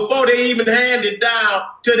that before they even hand it down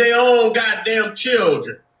to their own goddamn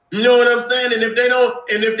children. You know what I'm saying? And if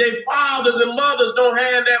their fathers and mothers don't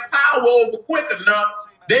hand that power over quick enough,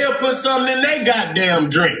 they'll put something in their goddamn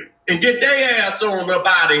drink and get their ass on up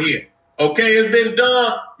out of here. Okay, it's been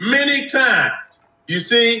done many times. You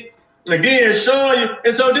see? Again, showing you.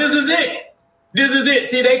 And so this is it. This is it.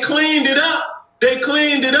 See, they cleaned it up. They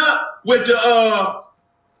cleaned it up with the,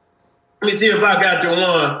 let me see if I got the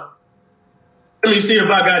one. Let me see if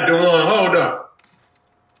I got the one. Hold up.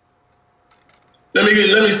 Let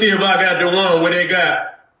me see if I got the one where they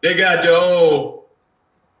got the old,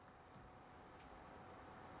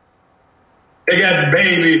 they got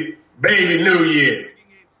baby New Year.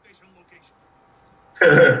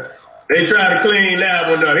 They try to clean that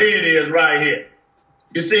one up. Here it is right here.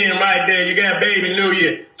 You see him right there. You got baby New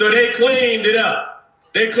Year. So they cleaned it up.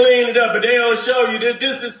 They cleaned it up, but they don't show you this.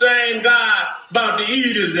 This is the same guy about to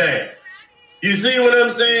eat his ass. You see what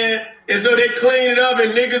I'm saying? And so they clean it up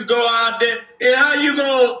and niggas go out there. And how you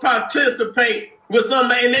gonna participate with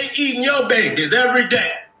somebody and they eating your babies every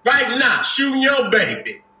day? Right now, shooting your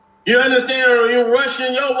baby. You understand? Or you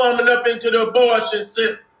rushing your woman up into the abortion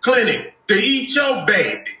clinic to eat your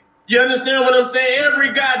baby. You understand what I'm saying?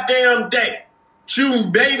 Every goddamn day.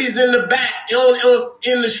 Shooting babies in the back,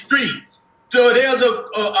 in the streets. So there's a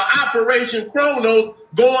Operation Kronos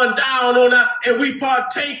going down on us, and we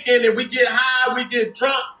partake in it. We get high, we get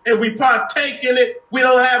drunk, and we partake in it. We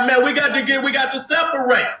don't have, man, we got to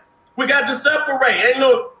separate. We got to separate. Ain't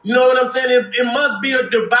no, you know what I'm saying? It must be a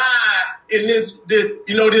divide in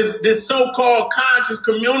this so-called conscious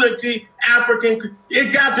community, African.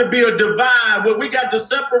 It got to be a divide where we got to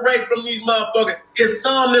separate from these motherfuckers. It's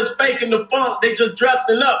some that's faking the funk. They just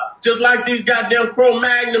dressing up, just like these goddamn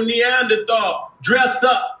Cro-Magnon Neanderthal dress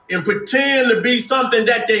up and pretend to be something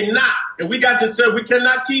that they not. And we got to say we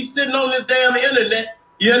cannot keep sitting on this damn internet.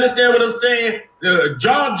 You understand what I'm saying?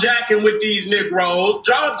 Jaw-jacking with these Negroes,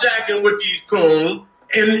 jaw-jacking with these coons,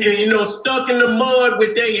 and stuck in the mud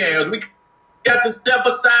with their ass. We got to step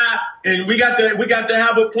aside, and we got to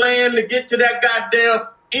have a plan to get to that goddamn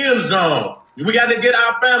end zone. We got to get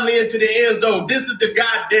our family into the end zone. This is the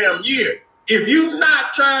goddamn year. If you're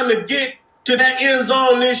not trying to get to that end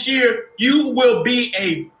zone this year, you will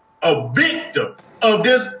be a victim of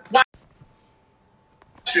this white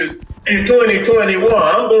shit in 2021.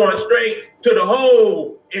 I'm going straight to the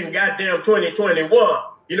hole in goddamn 2021.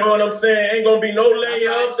 You know what I'm saying? Ain't gonna be no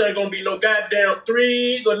layups, ain't gonna be no goddamn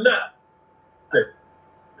threes or nothing.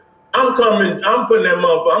 I'm putting that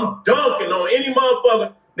motherfucker, I'm dunking on any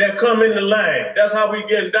motherfucker that come in the lane. That's how we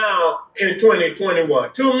getting down in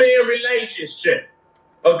 2021. 2 million relationship.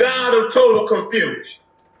 A God of total confusion.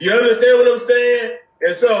 You understand what I'm saying?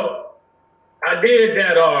 And so, I did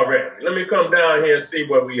that already. Let me come down here and see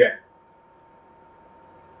where we at.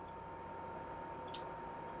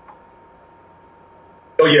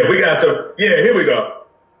 Oh yeah, we got some, here we go.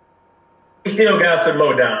 We still got some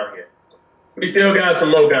more down here. We still got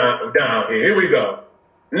some more down here. Here we go.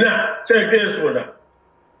 Now, check this one out.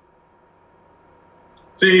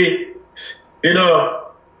 See,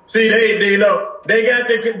 they got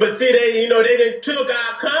the, but see, they didn't took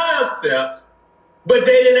our concept, but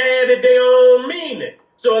they didn't add it their own meaning.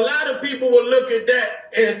 So a lot of people will look at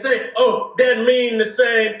that and say, oh, that mean the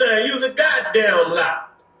same thing. Use a goddamn lie.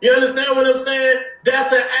 You understand what I'm saying?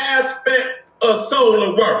 That's an aspect of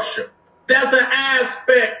solar worship. That's an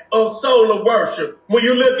aspect of solar worship. When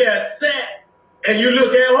you look at Set and you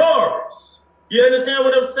look at Horus. You understand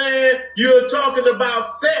what I'm saying? You're talking about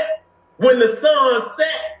Set when the sun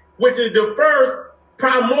set, which is the first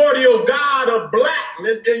primordial god of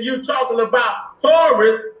blackness, and you're talking about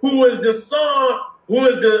Horus, who is the sun, who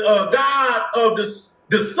is the god of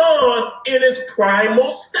the sun in its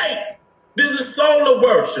primal state. This is solar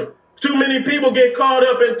worship. Too many people get caught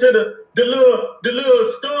up into the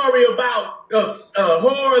little story about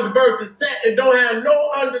Horus versus Set and don't have no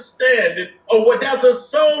understanding of what that's a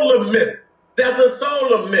solar myth. That's a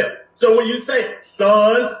solar myth. So when you say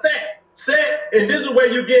sun set, and this is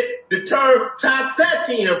where you get the term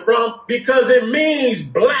Tassetian from, because it means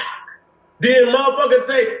black. Then motherfuckers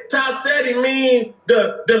say Tasseti means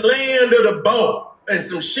the land of the bow. And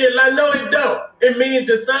some shit like, no, it don't. It means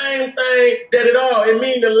the same thing that it all. It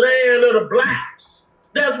means the land of the blacks.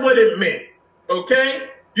 That's what it meant. Okay?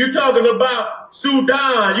 You talking about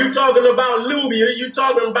Sudan. You talking about Nubia. You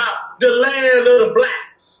talking about the land of the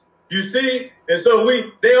blacks. You see? And so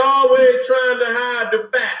they always trying to hide the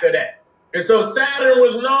fact of that. And so Saturn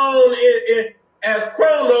was known as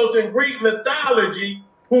Kronos in Greek mythology,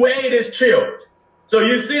 who ate his children. So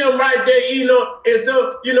you see them right there, and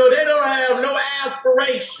so, they don't have no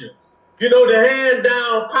aspirations, to hand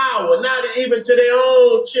down power, not even to their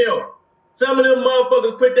own children. Some of them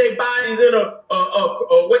motherfuckers put their bodies in a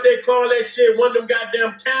what they call that shit, one of them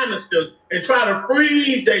goddamn canisters, and try to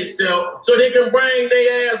freeze themselves so they can bring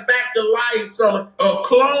their ass back to life, or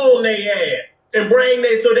clone their ass, and bring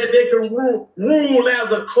so that they can rule as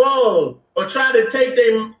a clone, or try to take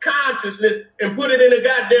their consciousness and put it in a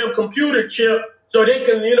goddamn computer chip, so they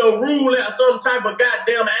can, rule out some type of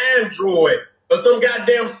goddamn android or some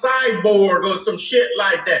goddamn cyborg or some shit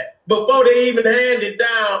like that before they even hand it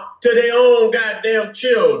down to their own goddamn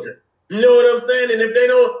children. You know what I'm saying? And if they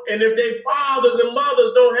don't, and if their fathers and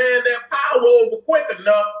mothers don't hand that power over quick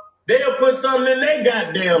enough, they'll put something in their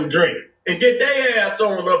goddamn drink and get their ass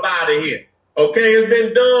on up out of here. Okay, it's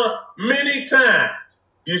been done many times.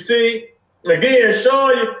 You see? Again,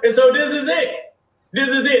 showing you. And so this is it. This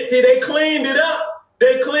is it. See, they cleaned it up.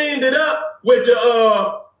 They cleaned it up with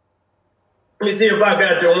the, let me see if I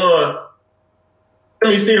got the one. Let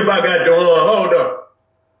me see if I got the one. Hold up.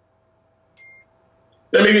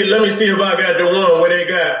 Let me see if I got the one where they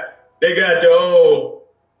got the old,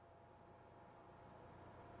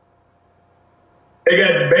 they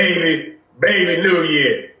got the baby New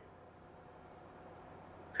Year.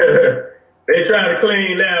 They try to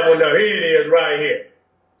clean that one up. Here it is right here.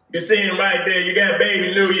 You see him right there. You got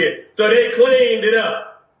baby New Year. So they cleaned it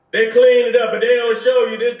up. They cleaned it up, but they don't show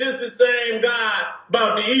you this. This the same guy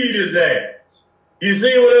about to eat his ass. You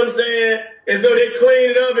see what I'm saying? And so they clean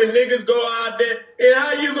it up and niggas go out there. And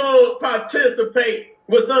how you gonna participate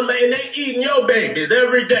with somebody and they eating your babies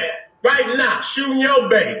every day? Right now, shooting your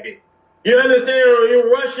baby. You understand? You're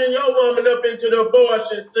rushing your woman up into the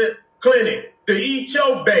abortion clinic to eat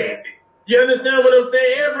your baby. You understand what I'm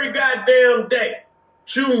saying? Every goddamn day.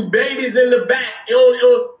 Shooting babies in the back,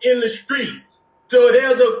 in the streets. So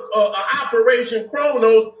there's a Operation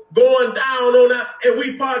Kronos going down on that, and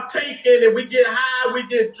we partake in it. We get high, we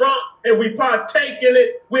get drunk, and we partake in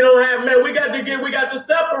it. We don't have, man, we got to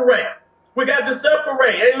separate. We got to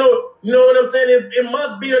separate. Ain't no, you know what I'm saying? It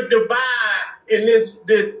must be a divide in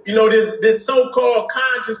this so-called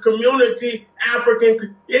conscious community,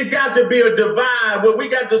 African. It got to be a divide where we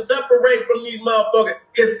got to separate from these motherfuckers.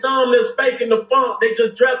 It's some that's faking the funk. They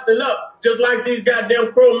just dressing up, just like these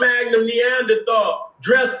goddamn Cro-Magnon Neanderthal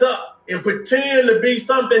dress up and pretend to be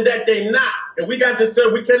something that they not. And we got to say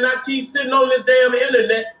we cannot keep sitting on this damn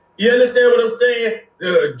internet. You understand what I'm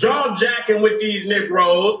saying? Jaw-jacking with these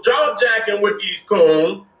Negroes, jaw-jacking with these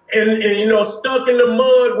coons, and stuck in the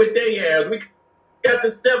mud with their ass. We got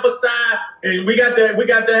to step aside, and we got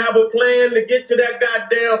to have a plan to get to that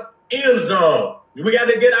goddamn end zone. We got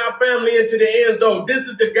to get our family into the end zone. This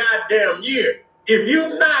is the goddamn year. If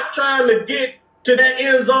you're not trying to get to that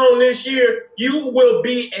end zone this year, you will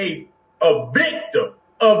be a victim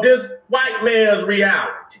of this white man's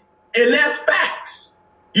reality. And that's facts.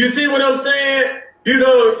 You see what I'm saying?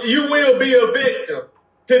 You will be a victim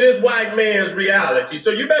to this white man's reality.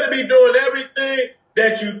 So you better be doing everything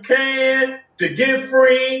that you can to get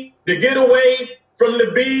free, to get away from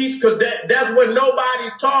the beast, because that's what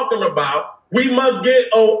nobody's talking about. We must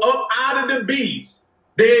get up out of the beast.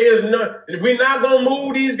 We're not going to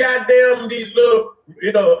move these little,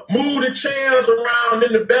 move the chairs around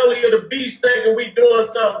in the belly of the beast thinking we doing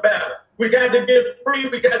something better. We got to get free.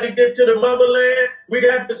 We got to get to the motherland.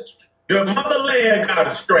 The motherland got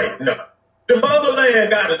to straighten up. The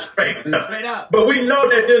motherland got to straighten up. Straight up. But we know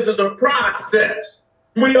that this is a process.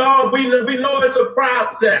 We know it's a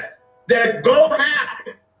process that gonna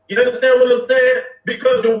happen. You understand what I'm saying?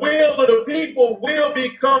 Because the will of the people will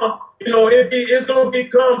become, it's gonna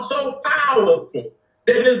become so powerful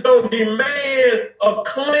that it's gonna demand a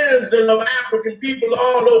cleansing of African people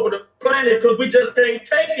all over the planet, because we just can't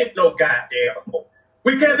take it no goddamn more.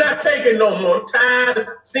 We cannot take it no more. I'm tired of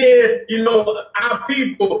seeing, our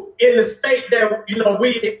people in the state that,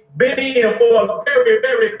 we've been in for a very,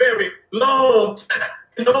 very, very long time.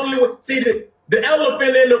 And the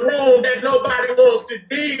elephant in the room that nobody wants to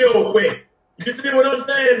deal with. You see what I'm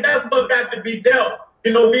saying? That's what got to be dealt.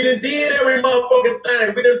 We done did every motherfucking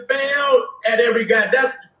thing. We done failed at every guy.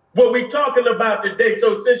 That's what we talking about today.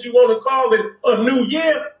 So since you want to call it a new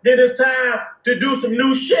year, then it's time to do some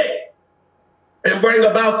new shit and bring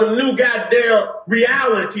about some new goddamn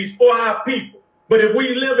realities for our people. But if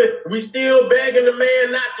we still begging the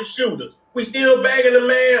man not to shoot us. We still begging the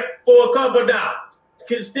man for a couple dollars.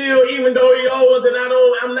 Still, even though he owes us, and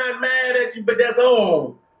I'm not mad at you, but that's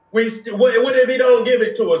old. What if he don't give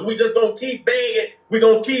it to us? We just gonna keep begging. We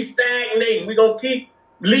gonna keep stagnating. We gonna keep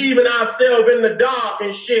leaving ourselves in the dark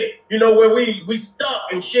and shit. Where we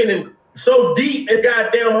stuck and shit and so deep in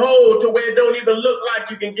goddamn hole to where it don't even look like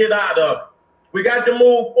you can get out of it. We got to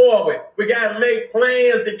move forward. We got to make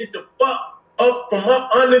plans to get the fuck up from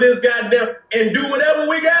up under this goddamn and do whatever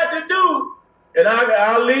we got to do. And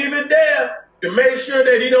I'll leave it there to make sure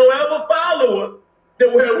that he don't ever follow us to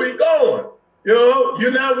where we going.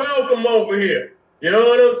 You're not welcome over here. You know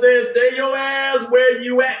what I'm saying? Stay your ass where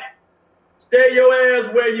you at. Stay your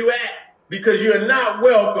ass where you at, because you're not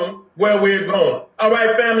welcome where we're going. All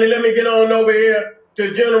right, family, let me get on over here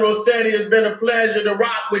to General Seti. It's been a pleasure to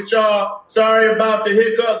rock with y'all. Sorry about the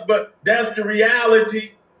hiccups, but that's the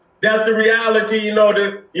reality. That's the reality.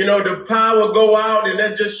 The power go out, and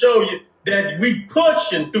that just show you that we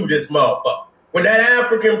pushing through this motherfucker. When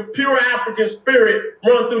that pure African spirit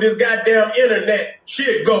run through this goddamn internet,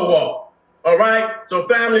 shit go off. All right? So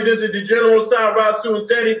family, this is the General Sarasu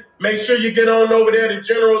Seti. Make sure you get on over there to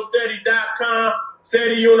generalseti.com,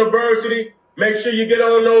 Seti University. Make sure you get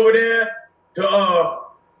on over there to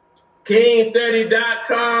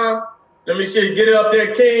kingseti.com. Let me see, get it up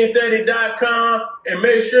there, kingseti.com. And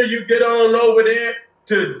make sure you get on over there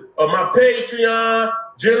to my Patreon,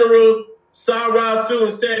 General Sarasu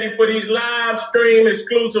Seti, for these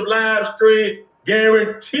exclusive live stream.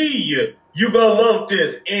 Guarantee you gonna want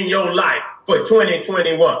this in your life for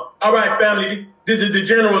 2021. All right, family, this is the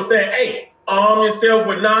General saying, hey, arm yourself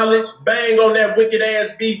with knowledge, bang on that wicked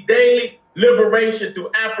ass beast daily, liberation through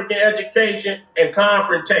African education and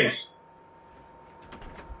confrontation.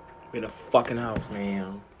 We in the fucking house,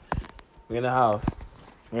 man. We in the house.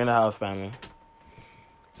 We in the house, family.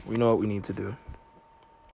 We know what we need to do.